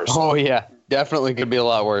seen worse. Oh yeah, definitely could be a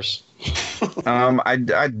lot worse.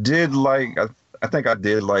 I did like. I think I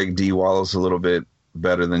did like Dee Wallace a little bit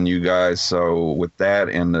better than you guys. So with that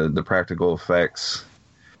and the practical effects,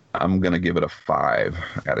 I'm gonna give it a 5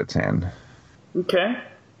 out of 10. Okay.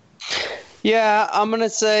 Yeah, I'm gonna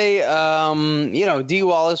say, Dee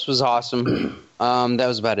Wallace was awesome. That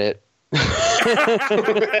was about it.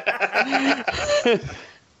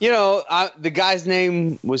 The guy's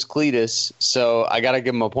name was Cletus, so I gotta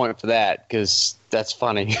give him a point for that because that's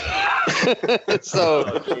funny.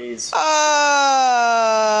 So,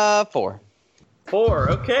 4.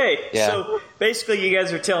 4, okay. Yeah. So basically you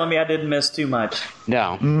guys are telling me I didn't miss too much.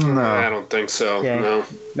 No. I don't think so. Okay. No.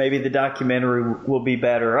 Maybe the documentary will be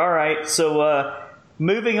better. All right, so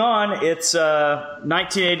moving on, it's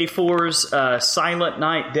 1984's Silent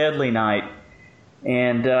Night, Deadly Night.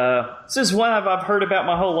 And this is one I've heard about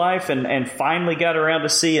my whole life and finally got around to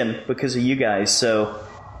seeing because of you guys. So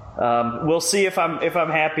we'll see if I'm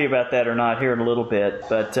happy about that or not here in a little bit.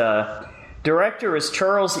 But director is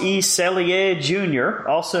Charles E. Sellier Jr.,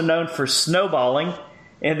 also known for Snowballing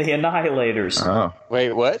and The Annihilators. Oh.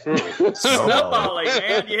 Wait, what? Snowballing,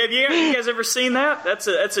 man. Have you guys ever seen that? That's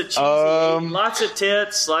a cheesy. Lots of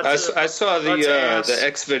tits. I saw the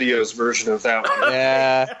X videos version of that one.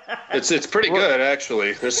 Yeah. It's pretty good,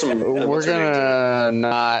 actually. There's some. We're gonna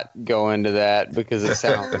not go into that because it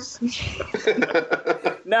sounds.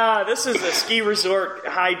 Nah, this is a ski resort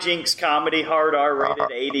hijinks comedy, hard R-rated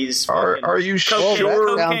 80s. Are you sure? That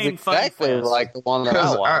sounds cocaine fun exactly fest. like the one that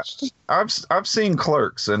I watched. I've seen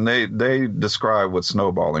Clerks, and they describe what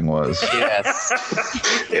snowballing was. Yes.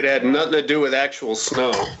 It had nothing to do with actual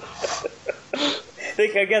snow. I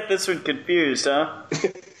think I got this one confused, huh?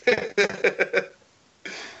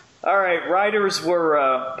 All right, writers were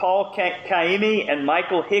Paul Kaimi and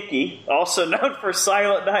Michael Hickey, also known for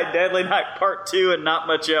Silent Night, Deadly Night Part 2 and not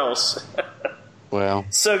much else. Well.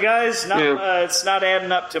 So, guys, it's not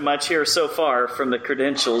adding up to much here so far from the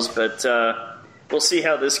credentials, but we'll see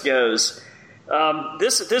how this goes.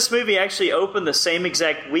 This movie actually opened the same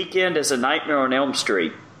exact weekend as A Nightmare on Elm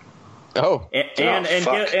Street. Oh. And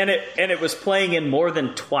it was playing in more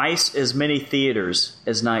than twice as many theaters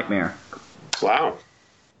as Nightmare. Wow.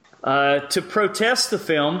 To protest the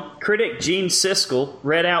film, critic Gene Siskel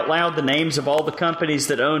read out loud the names of all the companies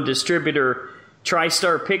that own distributor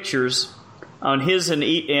TriStar Pictures on his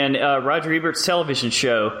and Roger Ebert's television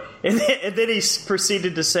show. And then he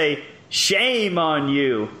proceeded to say, "Shame on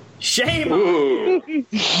you. Shame on you."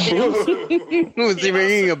 Was he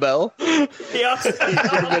ringing a bell? He also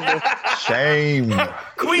Shame.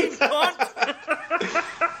 Queen cunt.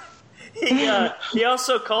 He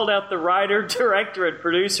also called out the writer, director, and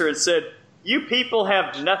producer and said, "You people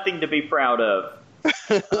have nothing to be proud of."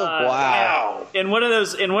 Wow! In one of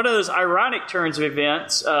those ironic turns of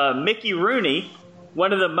events, Mickey Rooney,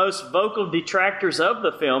 one of the most vocal detractors of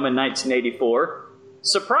the film in 1984,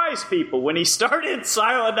 surprised people when he started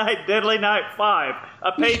Silent Night, Deadly Night 5,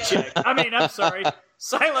 a paycheck.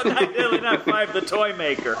 Silent Night, Deadly Night 5, the toy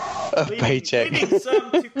maker. Paycheck. Leading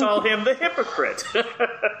some to call him the hypocrite.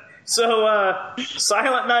 So,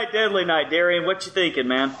 Silent Night, Deadly Night, Darian, what you thinking,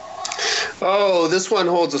 man? Oh, this one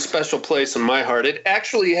holds a special place in my heart. It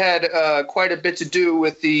actually had quite a bit to do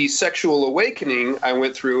with the sexual awakening I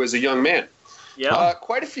went through as a young man. Yeah.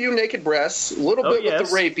 Quite a few naked breasts, a little bit with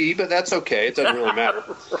the rapey, but that's okay. It doesn't really matter.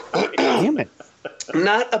 Damn it.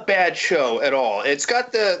 Not a bad show at all. It's got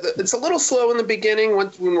it's a little slow in the beginning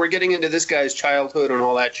when we're getting into this guy's childhood and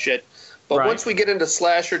all that shit. But once we get into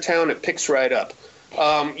Slasher Town, it picks right up.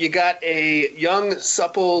 You got a young,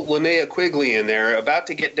 supple Linnea Quigley in there about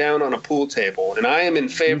to get down on a pool table, and I am in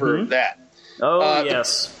favor of that. Oh,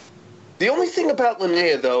 yes. The only thing about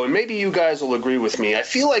Linnea, though, and maybe you guys will agree with me, I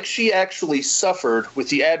feel like she actually suffered with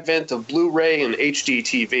the advent of Blu-ray and HD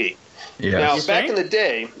TV. Yes. Now, back in the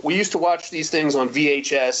day, we used to watch these things on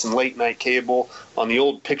VHS and late-night cable on the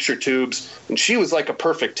old picture tubes, and she was like a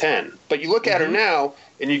perfect 10. But you look at her now,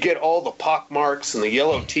 and you get all the pock marks and the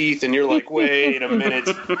yellow teeth, and you're like, wait a minute.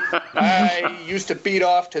 I used to beat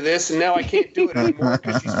off to this, and now I can't do it anymore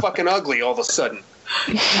because she's fucking ugly all of a sudden.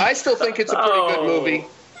 I still think it's a pretty good movie.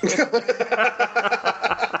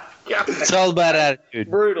 It's all about attitude.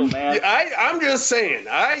 Brutal, man. I'm just saying.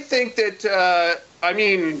 I think that,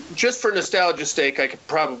 just for nostalgia's sake, I could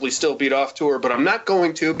probably still beat off to her, but I'm not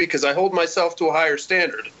going to because I hold myself to a higher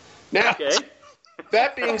standard. Now,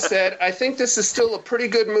 that being said, I think this is still a pretty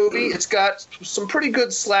good movie. It's got some pretty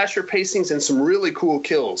good slasher pacings and some really cool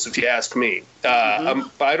kills, if you ask me.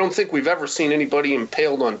 I don't think we've ever seen anybody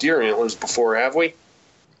impaled on deer antlers before, have we?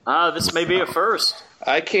 This may be a first.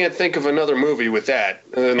 I can't think of another movie with that.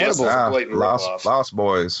 Unless it's a blatant rip-off. Lost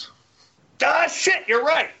Boys. Ah, shit, you're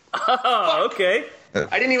right. Oh, okay.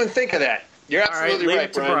 I didn't even think of that. You're absolutely leave right,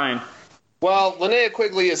 it to Brian. Well, Linnea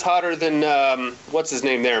Quigley is hotter than, what's his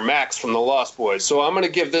name there, Max from the Lost Boys. So I'm going to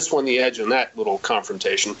give this one the edge on that little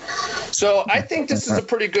confrontation. So I think this is a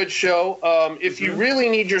pretty good show. If you really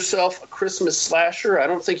need yourself a Christmas slasher, I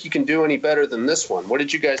don't think you can do any better than this one. What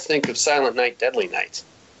did you guys think of Silent Night, Deadly Night?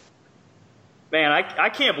 Man, I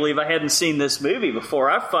can't believe I hadn't seen this movie before.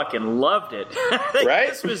 I fucking loved it.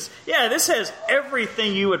 Right? This has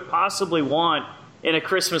everything you would possibly want in a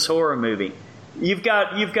Christmas horror movie. You've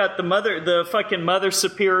got the fucking Mother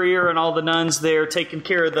Superior and all the nuns there taking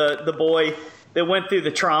care of the boy that went through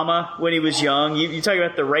the trauma when he was young. You talk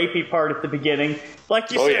about the rapey part at the beginning.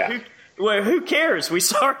 Like you said, who cares? We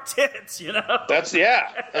saw our tits, you know? That's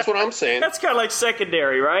what I'm saying. That's kind of like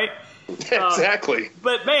secondary, right? Exactly.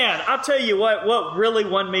 But man, I'll tell you what really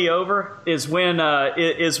won me over is when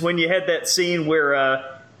you had that scene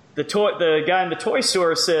where the guy in the toy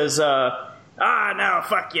store says, no,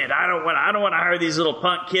 fuck it. I don't want to hire these little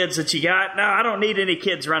punk kids that you got. No, I don't need any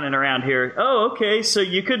kids running around here. Oh, okay. So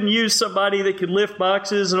you couldn't use somebody that could lift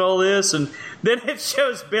boxes and all this. And then it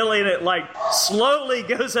shows Billy and it like slowly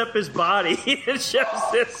goes up his body. It shows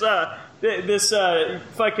this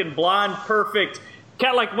fucking blonde, perfect,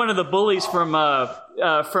 kind of like one of the bullies from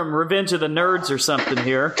Revenge of the Nerds or something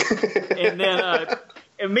here. And then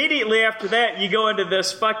immediately after that, you go into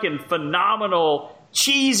this fucking phenomenal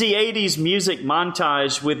cheesy 80s music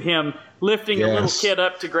montage with him lifting a little kid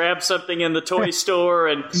up to grab something in the toy store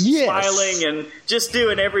and smiling and just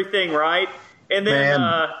doing everything right. And then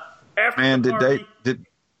after the party,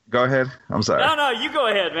 go ahead. I'm sorry. No, you go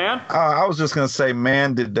ahead, man. I was just going to say,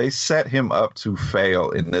 man, did they set him up to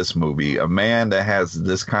fail in this movie? A man that has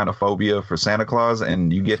this kind of phobia for Santa Claus,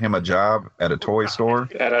 and you get him a job at a toy store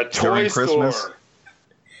during Christmas?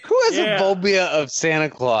 Who has a phobia of Santa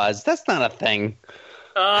Claus? That's not a thing.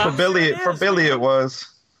 For Billy, it was.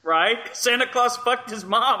 Right? Santa Claus fucked his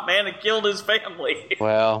mom, man, and killed his family.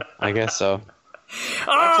 Well, I guess so.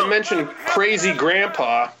 Not to mention crazy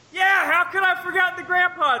grandpa. Yeah, how could I have forgotten the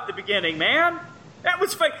grandpa at the beginning, man? That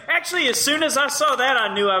was fake. Actually, as soon as I saw that,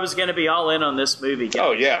 I knew I was going to be all in on this movie.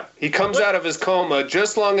 Oh, yeah. He comes out of his coma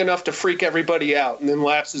just long enough to freak everybody out and then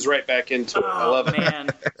lapses right back into it. I love it. Man.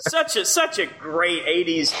 Such a great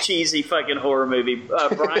 80s cheesy fucking horror movie.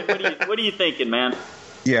 Brian, what are you thinking, man?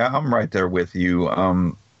 Yeah, I'm right there with you.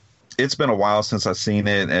 It's been a while since I've seen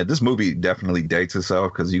it, and this movie definitely dates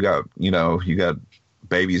itself because you got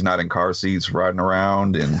babies not in car seats riding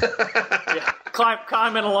around and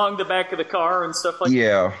climbing along the back of the car and stuff like that.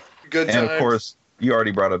 Yeah, good times. And of course, you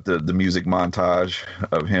already brought up the music montage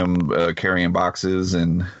of him carrying boxes,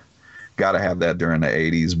 and got to have that during the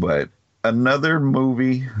 80s. But another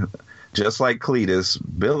movie, just like Cletus,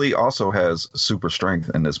 Billy also has super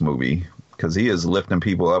strength in this movie because he is lifting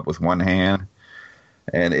people up with one hand.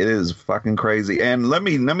 And it is fucking crazy. And let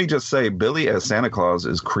me just say, Billy as Santa Claus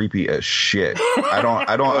is creepy as shit. I don't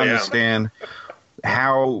understand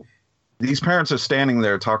how these parents are standing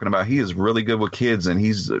there talking about he is really good with kids, and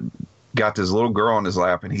he's got this little girl on his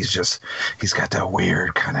lap, and he's got that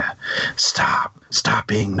weird kind of stop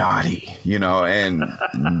being naughty, and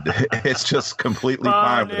it's just completely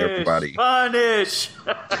fine with everybody. Punish.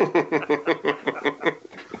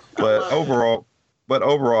 But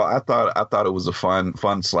overall, I thought it was a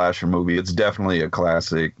fun slasher movie. It's definitely a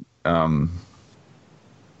classic.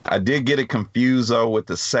 I did get it confused though with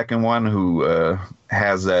the second one, who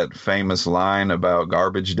has that famous line about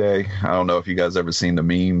Garbage Day. I don't know if you guys ever seen the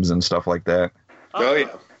memes and stuff like that. Oh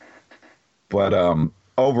yeah. But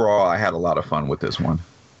overall, I had a lot of fun with this one.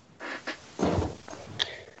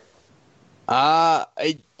 I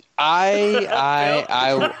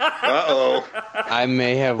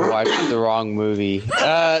may have watched the wrong movie.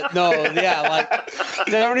 Like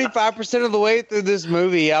 75% of the way through this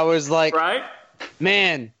movie, I was like, right?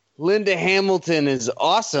 Man, Linda Hamilton is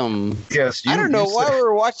awesome. Yes, I don't know why we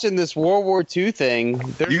were watching this World War II thing.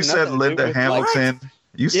 You said Linda Hamilton.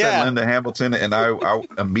 You said Linda Hamilton, and I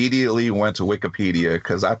immediately went to Wikipedia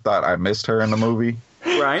because I thought I missed her in the movie.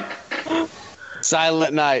 Right.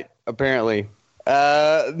 Silent Night, apparently.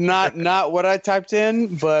 Not what I typed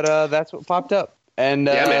in, but that's what popped up. And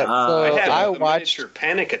man. so I watched miniature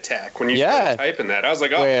panic attack when you started typing that. I was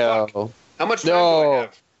like, fuck. How much time do I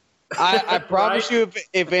have? I promise you,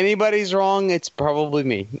 if anybody's wrong, it's probably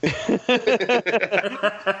me.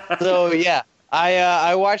 So yeah,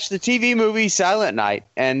 I watched the TV movie Silent Night,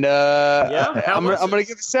 and I'm gonna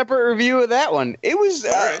give a separate review of that one. It was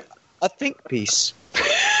a think piece.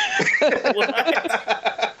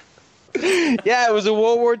 Yeah, it was a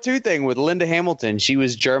World War II thing with Linda Hamilton. She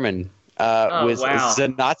was German with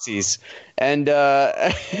the Nazis, and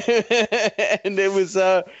and it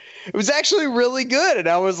was actually really good. And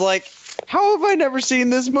I was like, how have I never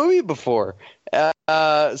seen this movie before?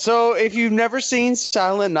 So if you've never seen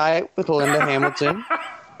Silent Night with Linda Hamilton,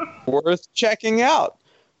 worth checking out.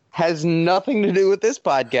 Has nothing to do with this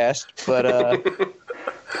podcast, but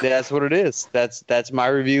that's what it is. That's my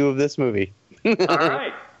review of this movie. All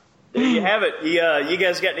right. There you have it. You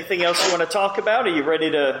guys got anything else you want to talk about? Are you ready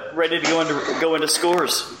to go into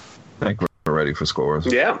scores? Thank you. ready for scores.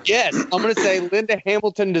 Yeah. Yes, I'm going to say Linda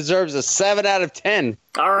Hamilton deserves a 7 out of 10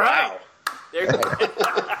 All right.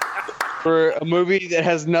 for a movie that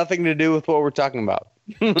has nothing to do with what we're talking about.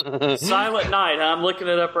 Silent Night. I'm looking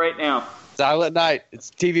it up right now. Silent Night. It's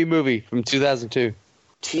a TV movie from 2002.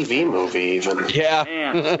 TV movie, even. Yeah.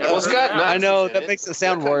 Man, Well, it's got I know, Nazis in that makes it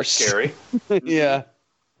sound They're kinda worse. Scary. Yeah.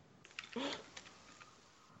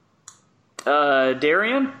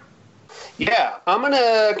 Darian? Yeah, I'm going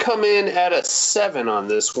to come in at a 7 on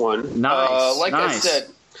this one. Nice, Like I nice. said,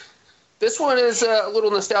 this one is a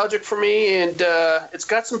little nostalgic for me, and it's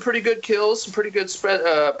got some pretty good kills, some pretty good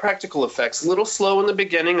practical effects. A little slow in the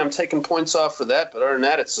beginning. I'm taking points off for that, but other than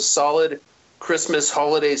that, it's a solid Christmas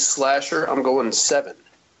holiday slasher. I'm going 7.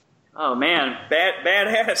 Oh man,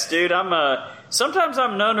 badass, dude! Sometimes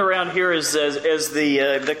I'm known around here as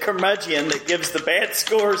the curmudgeon that gives the bad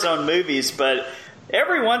scores on movies, but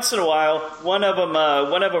every once in a while, one of them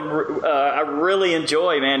I really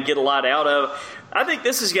enjoy, man. Get a lot out of. I think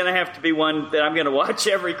this is going to have to be one that I'm going to watch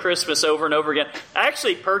every Christmas over and over again. I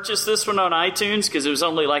actually purchased this one on iTunes because it was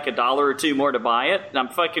only like $1 or $2 more to buy it, and I'm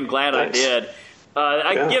fucking glad I did.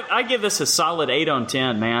 I give this a solid 8 on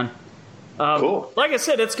 10, man. Cool. Like I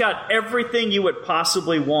said, it's got everything you would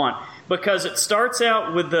possibly want because it starts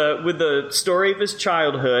out with the story of his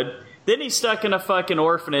childhood. Then he's stuck in a fucking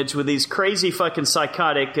orphanage with these crazy fucking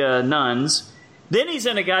psychotic nuns. Then he's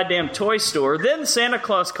in a goddamn toy store. Then Santa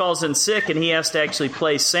Claus calls in sick and he has to actually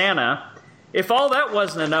play Santa. If all that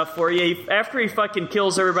wasn't enough for you, after he fucking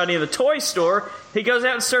kills everybody in the toy store, he goes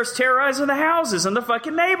out and starts terrorizing the houses in the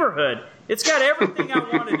fucking neighborhood. It's got everything I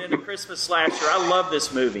wanted in a Christmas slasher. I love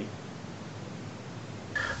this movie.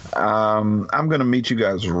 I'm going to meet you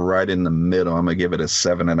guys right in the middle. I'm going to give it a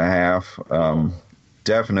 7.5.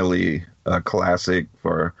 Definitely a classic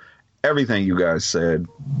for everything you guys said.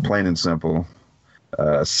 Plain and simple.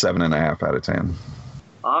 7.5 out of 10.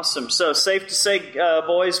 Awesome. So safe to say,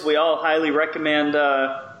 boys, we all highly recommend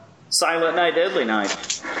Silent Night, Deadly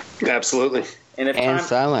Night. Absolutely. And if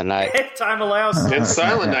Silent Night. if time allows. And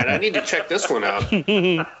Silent Night. I need to check this one out.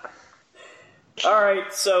 All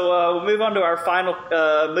right, so we'll move on to our final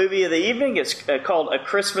movie of the evening. It's called A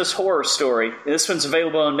Christmas Horror Story. This one's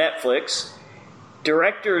available on Netflix.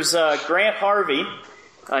 Director's Grant Harvey.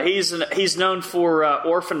 He's known for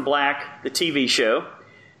Orphan Black, the TV show.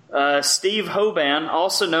 Steve Hoban,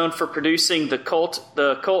 also known for producing the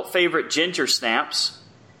cult favorite Ginger Snaps.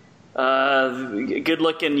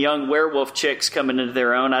 Good-looking young werewolf chicks coming into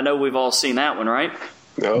their own. I know we've all seen that one, right?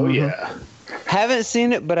 Oh, yeah. Haven't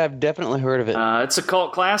seen it, but I've definitely heard of it. It's a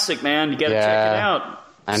cult classic, man. You got to check it out.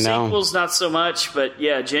 I know. Sequels, not so much, but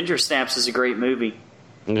yeah, Ginger Snaps is a great movie.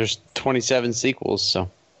 And there's 27 sequels,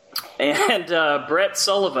 so. And Brett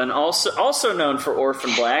Sullivan, also known for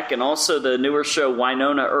Orphan Black, and also the newer show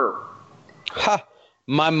Winona Earp. Ha!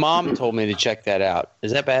 My mom told me to check that out.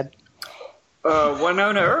 Is that bad?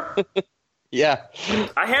 Winona Earp? Yeah.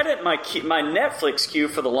 I had it in my Netflix queue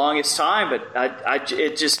for the longest time, but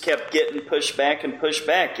it just kept getting pushed back and pushed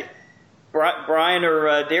back. Brian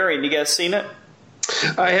or Darian, you guys seen it?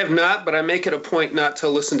 I have not, but I make it a point not to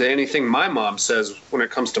listen to anything my mom says when it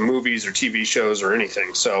comes to movies or TV shows or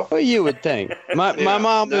anything. So, Well, you would think. My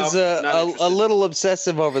mom is not a interested. little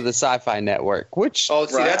obsessive over the Sci-Fi Network, which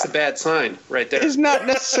that's a bad sign right there. is not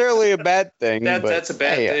necessarily a bad thing. That's a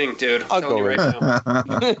bad thing, dude. I'll Telling go you right now.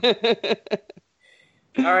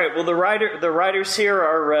 All right. Well, the writers here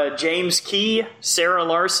are James Key, Sarah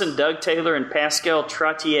Larson, Doug Taylor, and Pascal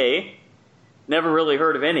Trottier. Never really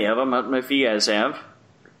heard of any of them. I don't know if you guys have.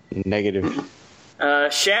 Negative.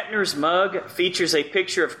 Shatner's mug features a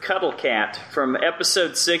picture of Cuddle Cat from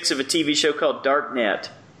episode 6 of a TV show called Darknet,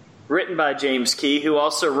 written by James Key, who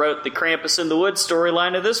also wrote the Krampus in the Woods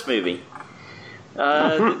storyline of this movie.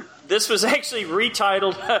 This was actually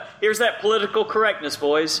retitled, here's that political correctness,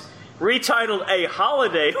 boys, retitled A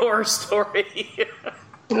Holiday Horror Story.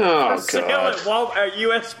 Oh, For sale God. at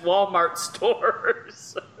U.S. Walmart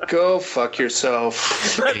stores. Go fuck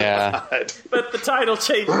yourself. Yeah. But the title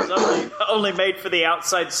change was only made for the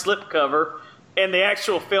outside slipcover, and the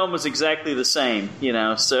actual film was exactly the same,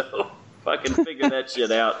 so fucking figure that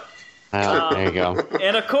shit out. There you go.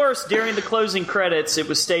 And of course, during the closing credits, it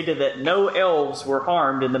was stated that no elves were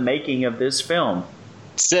harmed in the making of this film.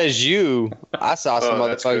 Says you. I saw some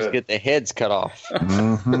that's motherfuckers good. get their heads cut off.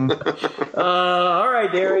 All right,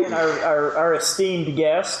 Darian, our esteemed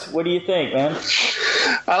guest. What do you think, man?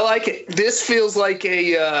 I like it. This feels like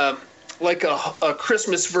a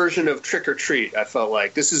Christmas version of Trick or Treat. I felt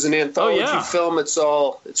like this is an anthology film. It's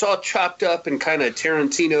all chopped up and kind of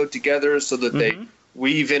Tarantino together so that they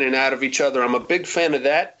weave in and out of each other. I'm a big fan of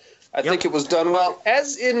that. I think it was done well.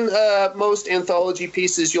 As in most anthology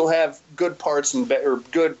pieces, you'll have good parts or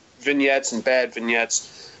good vignettes and bad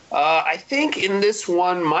vignettes. I think in this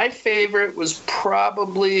one, my favorite was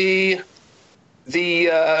probably the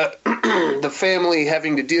the family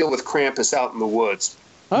having to deal with Krampus out in the woods.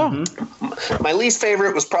 Oh, My least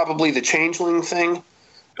favorite was probably the changeling thing.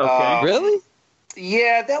 Okay. really?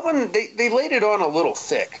 Yeah, that one, they laid it on a little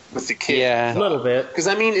thick with the kid. Yeah. A little bit. Because,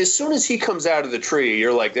 I mean, as soon as he comes out of the tree,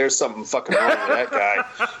 you're like, there's something fucking wrong with that guy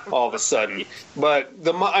all of a sudden. But,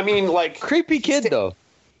 Creepy kid, though.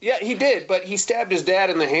 Yeah, he did, but he stabbed his dad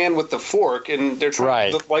in the hand with the fork, and they're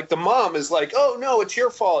trying, the mom is like, oh, no, it's your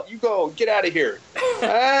fault. You go, get out of here.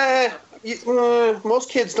 Most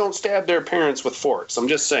kids don't stab their parents with forks. I'm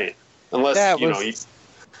just saying. Unless,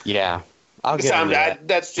 Yeah. I'll get into that.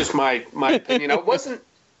 That's just my opinion. I wasn't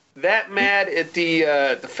that mad at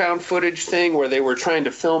the found footage thing where they were trying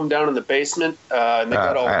to film down in the basement and they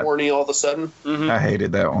got all horny all of a sudden. I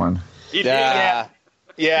hated that one. You did? Yeah,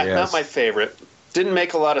 Yes. not my favorite. Didn't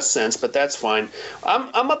make a lot of sense, but that's fine.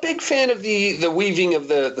 I'm a big fan of the weaving of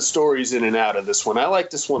the stories in and out of this one. I like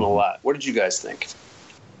this one a lot. What did you guys think?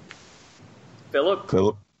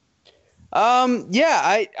 Philip?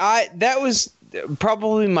 Yeah, I that was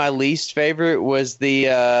probably my least favorite was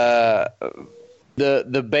the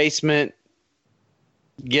basement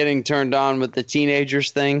getting turned on with the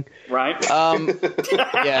teenagers thing. Right.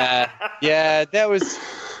 Yeah, it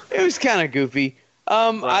was kind of goofy.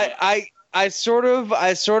 Right. I sort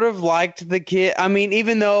of liked the kid. I mean,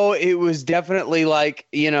 even though it was definitely like,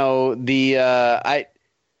 they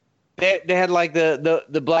had like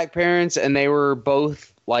the black parents and they were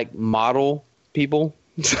both like model people.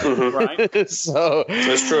 Right. So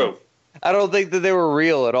That's true. I don't think that they were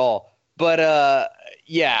real at all. But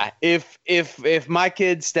yeah, if my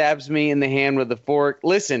kid stabs me in the hand with a fork,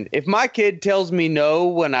 listen, if my kid tells me no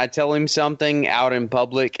when I tell him something out in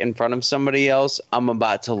public in front of somebody else, I'm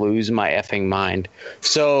about to lose my effing mind.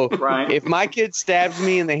 So if my kid stabs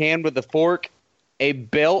me in the hand with a fork, a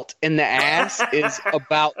belt in the ass is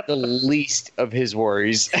about the least of his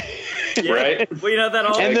worries. Yeah. Right? Well, that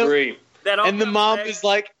all. I agree. And the mom is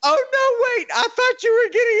like, oh, no, wait, I thought you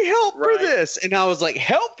were getting help for this. And I was like,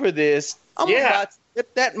 help for this? I'm about to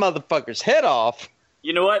rip that motherfucker's head off.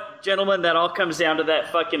 You know what, gentlemen? That all comes down to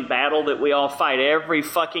that fucking battle that we all fight every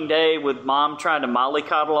fucking day with mom trying to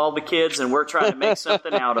mollycoddle all the kids and we're trying to make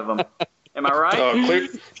something out of them. Am I right?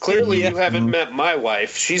 Clearly you haven't met my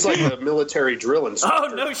wife. She's like a military drill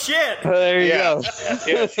instructor. Oh, no shit. There you go.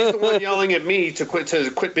 Yeah, she's the one yelling at me to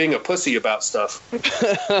quit being a pussy about stuff.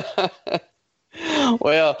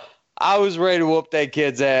 Well, I was ready to whoop that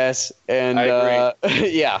kid's ass, and I agree.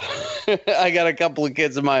 Yeah, I got a couple of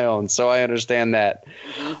kids of my own, so I understand that.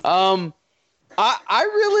 I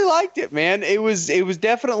really liked it, man. It was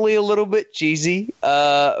definitely a little bit cheesy,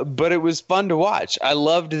 but it was fun to watch. I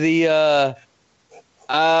loved the.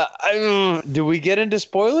 Do we get into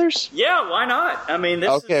spoilers? Yeah, why not? I mean,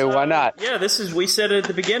 why not? Yeah, we said it at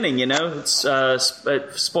the beginning. It's a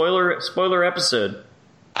spoiler episode.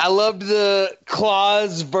 I loved the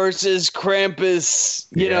Claus versus Krampus,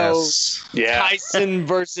 Tyson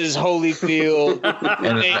versus Holyfield,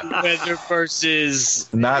 Mayweather versus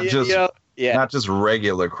not just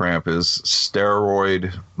regular Krampus,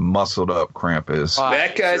 steroid muscled up Krampus.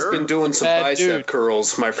 That guy's been doing some bicep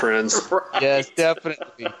curls, my friends. Right. Yes,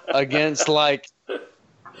 definitely against like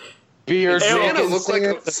beard. Santa looked like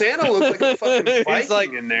a fucking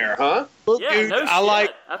Viking in there, huh? Look, Yeah, dude, no shit.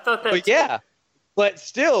 I thought that. but yeah. But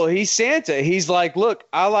still, he's Santa. He's like, look,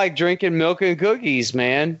 I like drinking milk and cookies,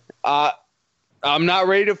 man. I'm not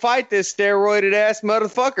ready to fight this steroided ass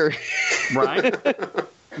motherfucker. Right.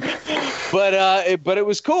 But it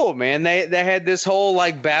was cool, man. They had this whole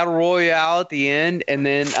like battle royale at the end, and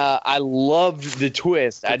then I loved the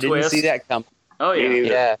twist. I didn't see that coming. Oh yeah,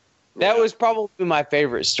 yeah. That was probably my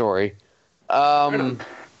favorite story. That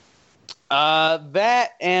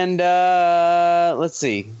and let's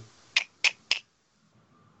see.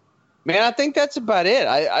 Man, I think that's about it.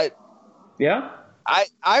 I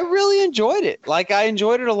really enjoyed it. Like, I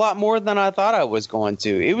enjoyed it a lot more than I thought I was going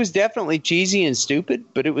to. It was definitely cheesy and stupid,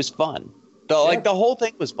 but it was fun. The whole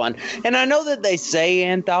thing was fun. And I know that they say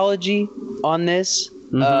anthology on this,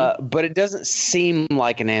 but it doesn't seem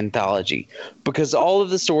like an anthology because all of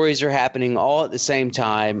the stories are happening all at the same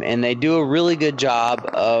time, and they do a really good job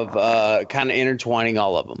of kind of intertwining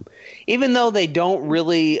all of them. Even though they don't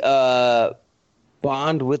really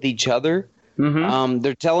bond with each other,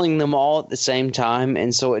 they're telling them all at the same time,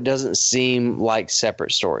 and so it doesn't seem like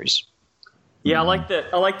separate stories. Yeah, I like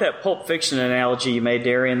that Pulp Fiction analogy you made,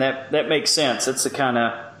 Darian. That makes sense. That's the kind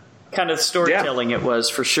of kind of storytelling it was,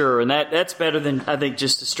 for sure. And that's better than, I think,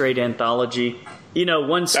 just a straight anthology.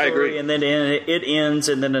 One story and then it ends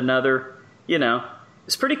and then another.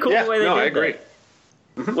 It's pretty cool the way they did I agree.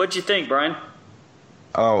 that. What'd you think, Brian?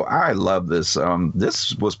 Oh, I love this.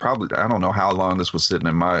 This was probably, I don't know how long this was sitting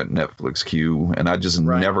in my Netflix queue, and I just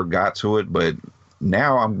never got to it. But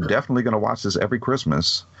now I'm definitely going to watch this every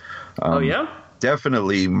Christmas. Oh, yeah?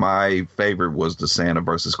 Definitely my favorite was the Santa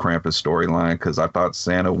versus Krampus storyline, because I thought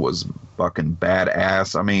Santa was fucking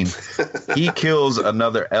badass. I mean, he kills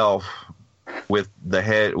another elf with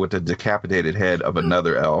the decapitated head of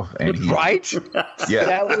another elf, and right? Yeah,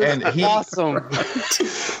 that was and awesome.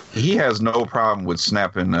 He has no problem with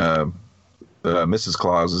snapping Mrs.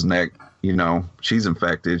 Claus's neck. She's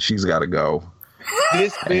infected. She's got to go.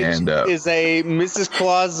 This bitch is a Mrs.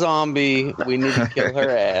 Claus zombie. We need to kill her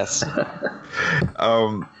ass.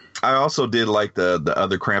 I also did like the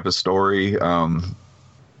other Krampus story,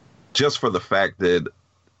 just for the fact that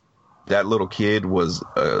little kid was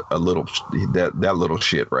a little that little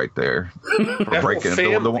shit right there for breaking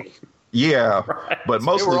the yeah, right. But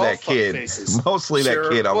mostly that kid. That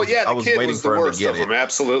kid. I was waiting for him to get it.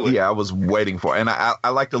 Absolutely. Yeah, I was waiting for it. And I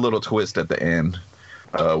liked the little twist at the end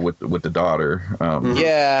with the daughter.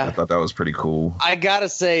 I thought that was pretty cool. I gotta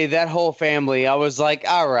say, that whole family, I was like,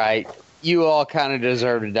 all right, you all kind of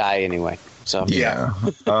deserve to die anyway. So yeah.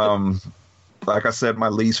 Like I said, my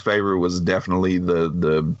least favorite was definitely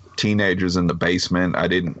the teenagers in the basement. I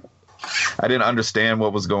didn't understand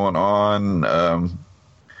what was going on.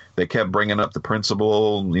 They kept bringing up the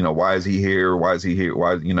principal. Why is he here? Why is he here?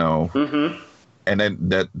 Why? Mm-hmm. And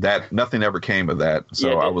then that nothing ever came of that.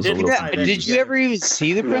 So I was a little. Did you ever even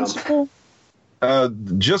see the principal?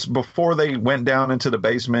 Just before they went down into the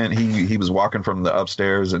basement, he was walking from the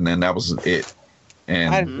upstairs, and then that was it.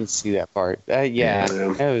 And I didn't see that part. It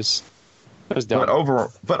was dumb.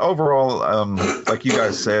 But overall, like you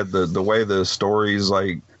guys said, the way the stories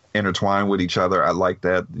like intertwine with each other, I like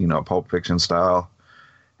that, Pulp Fiction style.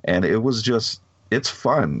 And it was it's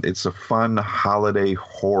fun. It's a fun holiday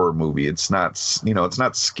horror movie. It's not, it's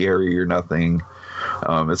not scary or nothing.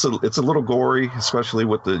 It's a little gory, especially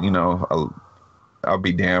with the, I'll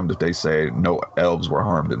be damned if they say no elves were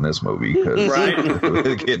harmed in this movie, because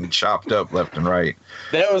they're getting chopped up left and right.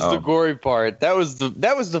 That was the gory part. That was the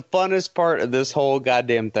funnest part of this whole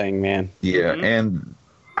goddamn thing, man. Yeah, and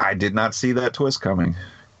I did not see that twist coming.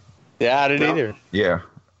 Yeah, I didn't either. Yeah.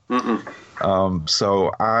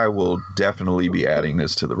 So I will definitely be adding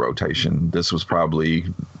this to the rotation. This was probably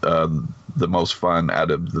the most fun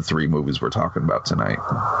out of the three movies we're talking about tonight.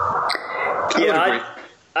 Yeah,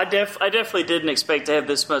 I definitely didn't expect to have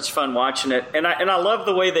this much fun watching it, and I love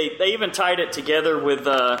the way they even tied it together with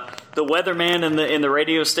the weatherman in the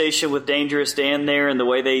radio station with Dangerous Dan there, and the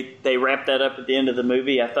way they wrapped that up at the end of the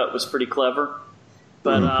movie, I thought was pretty clever.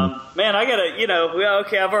 But man, I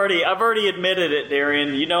gotta, I've already admitted it, Darian.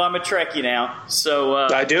 I'm a Trekkie now, so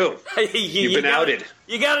I do. You've been outed.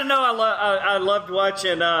 You gotta know I loved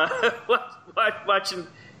watching watching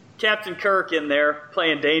Captain Kirk in there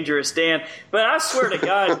playing Dangerous Dan. But I swear to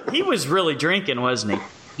God, he was really drinking, wasn't he?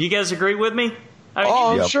 Do you guys agree with me?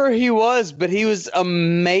 I'm sure he was, but he was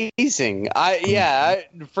amazing. I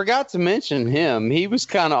forgot to mention him. He was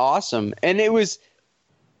kind of awesome, and it was.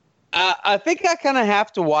 I think I kind of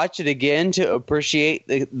have to watch it again to appreciate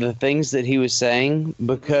the things that he was saying,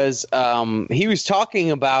 because he was talking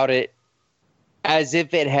about it as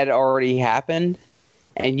if it had already happened,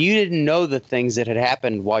 and you didn't know the things that had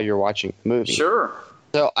happened while you're watching the movie. Sure.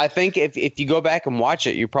 So I think if you go back and watch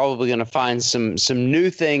it, you're probably going to find some new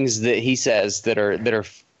things that he says that are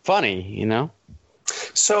funny,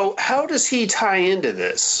 So how does he tie into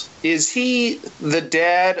this? Is he the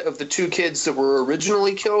dad of the two kids that were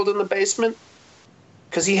originally killed in the basement?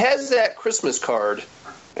 Because he has that Christmas card,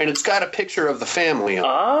 and it's got a picture of the family on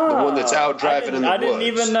it, the one that's out driving in the woods.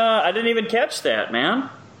 I didn't even catch that, man.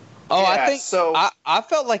 Oh, yeah, I think so. I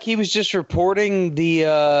felt like he was just reporting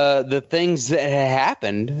the things that had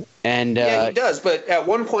happened, and yeah, he does. But at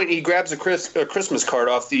one point, he grabs a Christmas card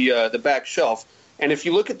off the back shelf. And if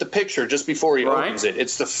you look at the picture just before he opens it,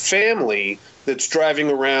 it's the family that's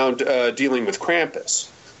driving around dealing with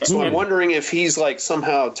Krampus. So I'm wondering if he's like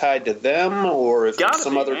somehow tied to them, or if there's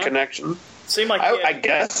some other connection. Seemed like I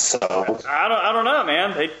guess so. I don't know,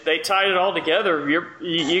 man. They tied it all together.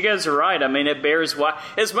 You guys are right. I mean, it bears why.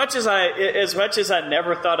 As much as I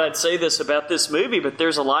never thought I'd say this about this movie, but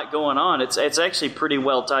there's a lot going on. It's actually pretty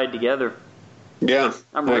well tied together. Yeah,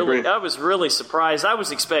 I was really surprised. I was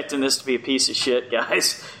expecting this to be a piece of shit,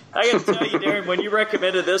 guys. I got to tell you, Darren, when you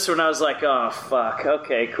recommended this one, I was like, oh, fuck.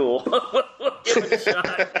 Okay, cool. We'll give it a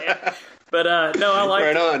shot, man. But, no, I like it.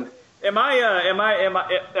 Right on. Am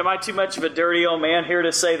I too much of a dirty old man here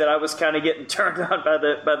to say that I was kind of getting turned on by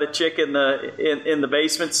the chick in the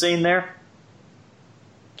basement scene there?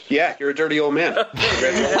 Yeah, you're a dirty old man. But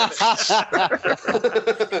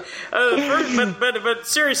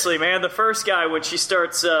seriously, man, the first guy, when she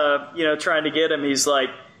starts trying to get him, he's like,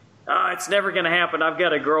 it's never going to happen. I've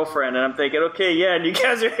got a girlfriend. And I'm thinking, okay, yeah, and you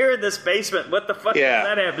guys are here in this basement. What the fuck does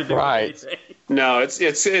that have to do with anything? No,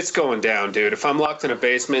 it's going down, dude. If I'm locked in a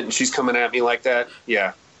basement and she's coming at me like that,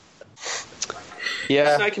 yeah.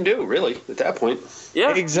 Nothing I can do, really, at that point.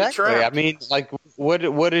 Yeah, exactly. I mean, like,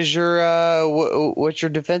 what is your what's your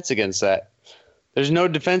defense against that? There's no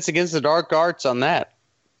defense against the dark arts on that.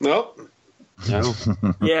 Nope. No.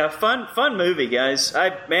 Yeah, fun movie, guys.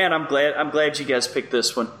 I'm glad you guys picked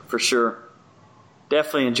this one for sure.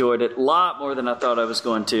 Definitely enjoyed it a lot more than I thought I was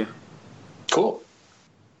going to. Cool.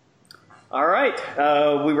 All right,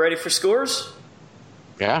 we ready for scores?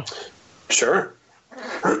 Yeah. Sure.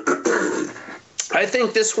 I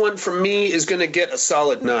think this one for me is going to get a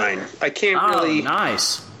solid 9. I can't really.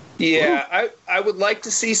 Nice. Yeah, I would like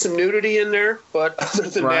to see some nudity in there, but other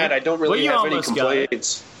than that, I don't really have any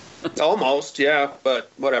complaints. Almost, yeah,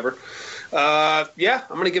 but whatever. I'm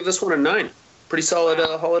going to give this one a 9. Pretty solid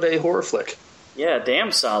holiday horror flick. Yeah,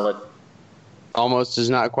 damn solid. Almost is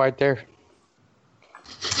not quite there.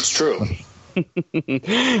 It's true.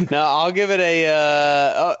 No, I'll give it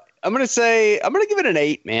a. I'm gonna give it an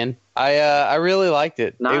 8, man. I really liked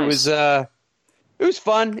it. Nice. It was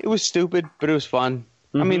fun. It was stupid, but it was fun.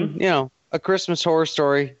 Mm-hmm. I mean, a Christmas horror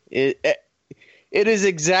story. It is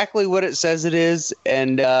exactly what it says it is,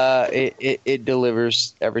 and it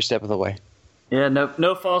delivers every step of the way. Yeah,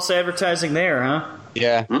 no false advertising there, huh?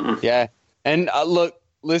 Yeah, yeah. And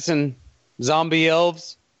listen, zombie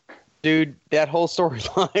elves, dude, that whole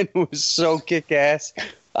storyline was so kick-ass.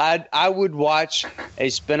 I would watch a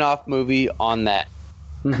spin-off movie on that.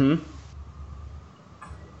 Mm-hmm.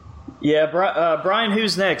 Yeah, Brian,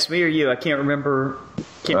 who's next? Me or you? I can't remember.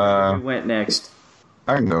 Who went next.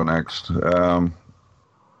 I can go next. I'm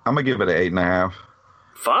gonna give it an 8.5.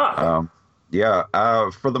 Fuck.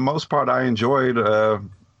 For the most part, I enjoyed.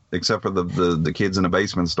 Except for the kids in the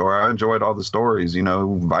basement store, I enjoyed all the stories.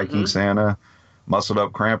 Viking Santa, muscled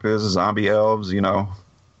up Krampus, zombie elves.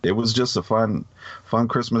 It was just a fun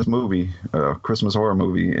Christmas movie, Christmas horror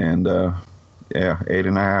movie, and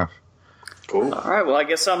 8.5. Cool. All right. Well, I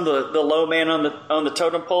guess I'm the low man on the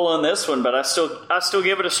totem pole on this one, but I still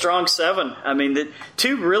give it a strong 7. I mean, the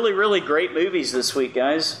two really, really great movies this week,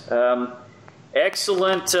 guys.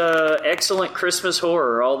 Excellent Christmas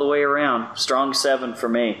horror all the way around. Strong 7 for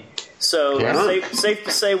me. So safe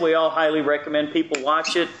to say we all highly recommend people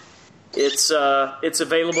watch it. It's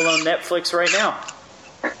available on Netflix right now.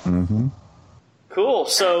 Mm-hmm. Cool.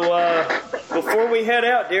 So before we head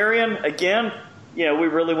out, Darian, again, we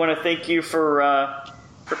really want to thank you for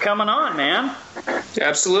coming on, man.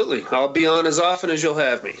 Absolutely. I'll be on as often as you'll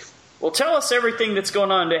have me. Well, tell us everything that's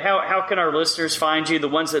going on. How can our listeners find you? The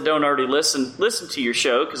ones that don't already listen to your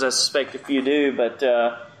show, because I suspect a few do. But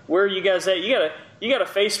where are you guys at? You got a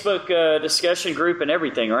Facebook discussion group and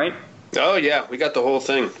everything, right? Oh yeah, we got the whole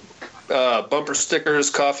thing. Bumper stickers,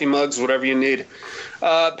 coffee mugs, whatever you need.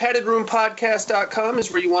 PaddedRoomPodcast.com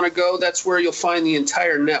is where you want to go. That's where you'll find the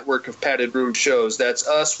entire network of Padded Room shows. That's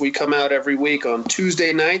us. We come out every week on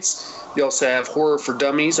Tuesday nights. You also have Horror for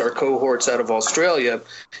Dummies, our cohorts out of Australia,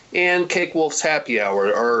 and Cake Wolf's Happy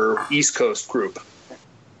Hour, our East Coast group.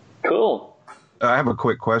 Cool. I have a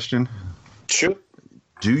quick question. Sure.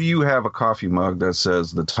 Do you have a coffee mug that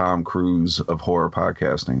says the Tom Cruise of horror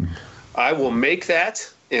podcasting? I will make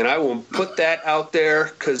that, and I will put that out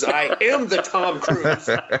there because I am the Tom Cruise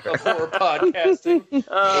of horror podcasting. And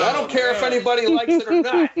I don't care if anybody likes it or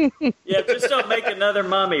not. Yeah, just don't make another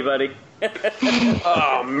mummy, buddy.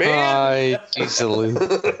 Oh, man. Easily.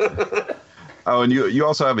 Oh, and you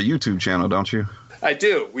also have a YouTube channel, don't you? I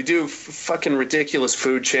do. We do fucking ridiculous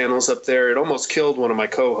food channels up there. It almost killed one of my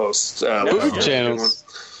co-hosts. Food channels?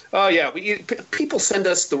 Oh, yeah. People send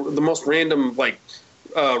us the most random,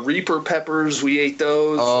 Reaper peppers. We ate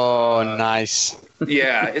those. Oh, nice.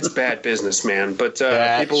 Yeah, it's bad business, man. But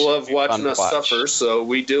people love watching us suffer, so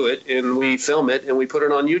we do it, and we film it, and we put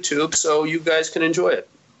it on YouTube so you guys can enjoy it.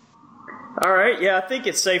 All right. Yeah, I think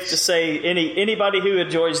it's safe to say anybody who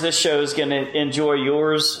enjoys this show is going to enjoy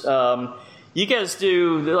yours. You guys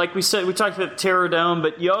do, like we said, we talked about Terror Dome,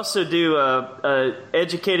 but you also do a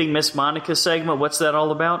Educating Miss Monica segment. What's that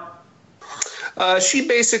all about? She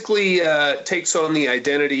basically takes on the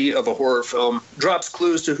identity of a horror film, drops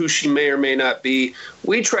clues to who she may or may not be.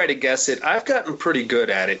 We try to guess it. I've gotten pretty good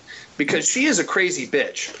at it because she is a crazy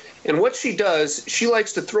bitch. And what she does, she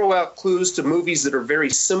likes to throw out clues to movies that are very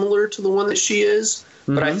similar to the one that she is.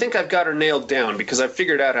 But I think I've got her nailed down because I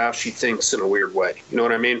figured out how she thinks in a weird way. You know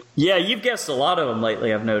what I mean? Yeah, you've guessed a lot of them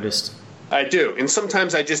lately, I've noticed. I do. And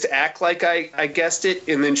sometimes I just act like I guessed it.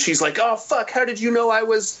 And then she's like, oh, fuck, how did you know I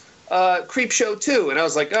was Creep Show 2? And I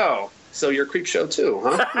was like, oh, so you're Creep Show 2,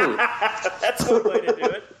 huh? That's one way to do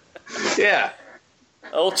it. Yeah.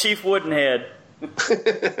 Old Chief Woodenhead.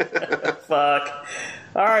 Fuck.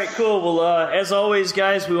 All right, cool. Well, as always,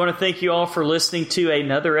 guys, we want to thank you all for listening to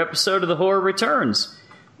another episode of The Horror Returns.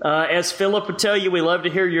 As Philip would tell you, we love to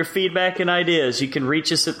hear your feedback and ideas. You can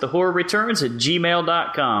reach us at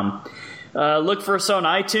thehorrorreturns@gmail.com. Look for us on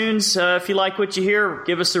iTunes. If you like what you hear,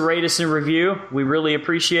 give us a rate us and review. We really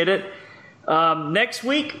appreciate it. Next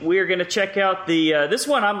week, we are going to check out this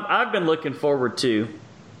one I've been looking forward to.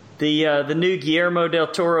 The new Guillermo del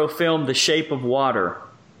Toro film, The Shape of Water.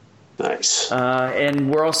 Nice.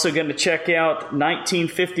 And we're also going to check out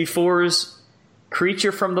 1954's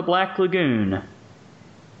Creature from the Black Lagoon.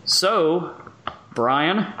 So,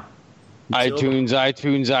 Brian. iTunes.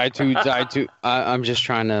 I'm just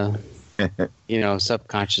trying to,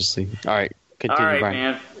 subconsciously. All right, continue, all right, Brian.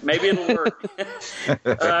 Man. Maybe it'll work.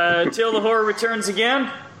 Until the horror returns again.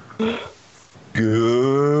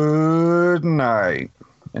 Good night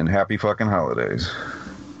and happy fucking holidays.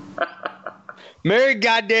 Merry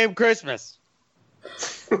goddamn Christmas.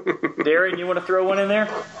 Darren, you want to throw one in there?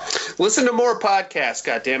 Listen to more podcasts,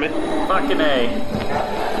 goddammit. Fucking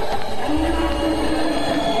A.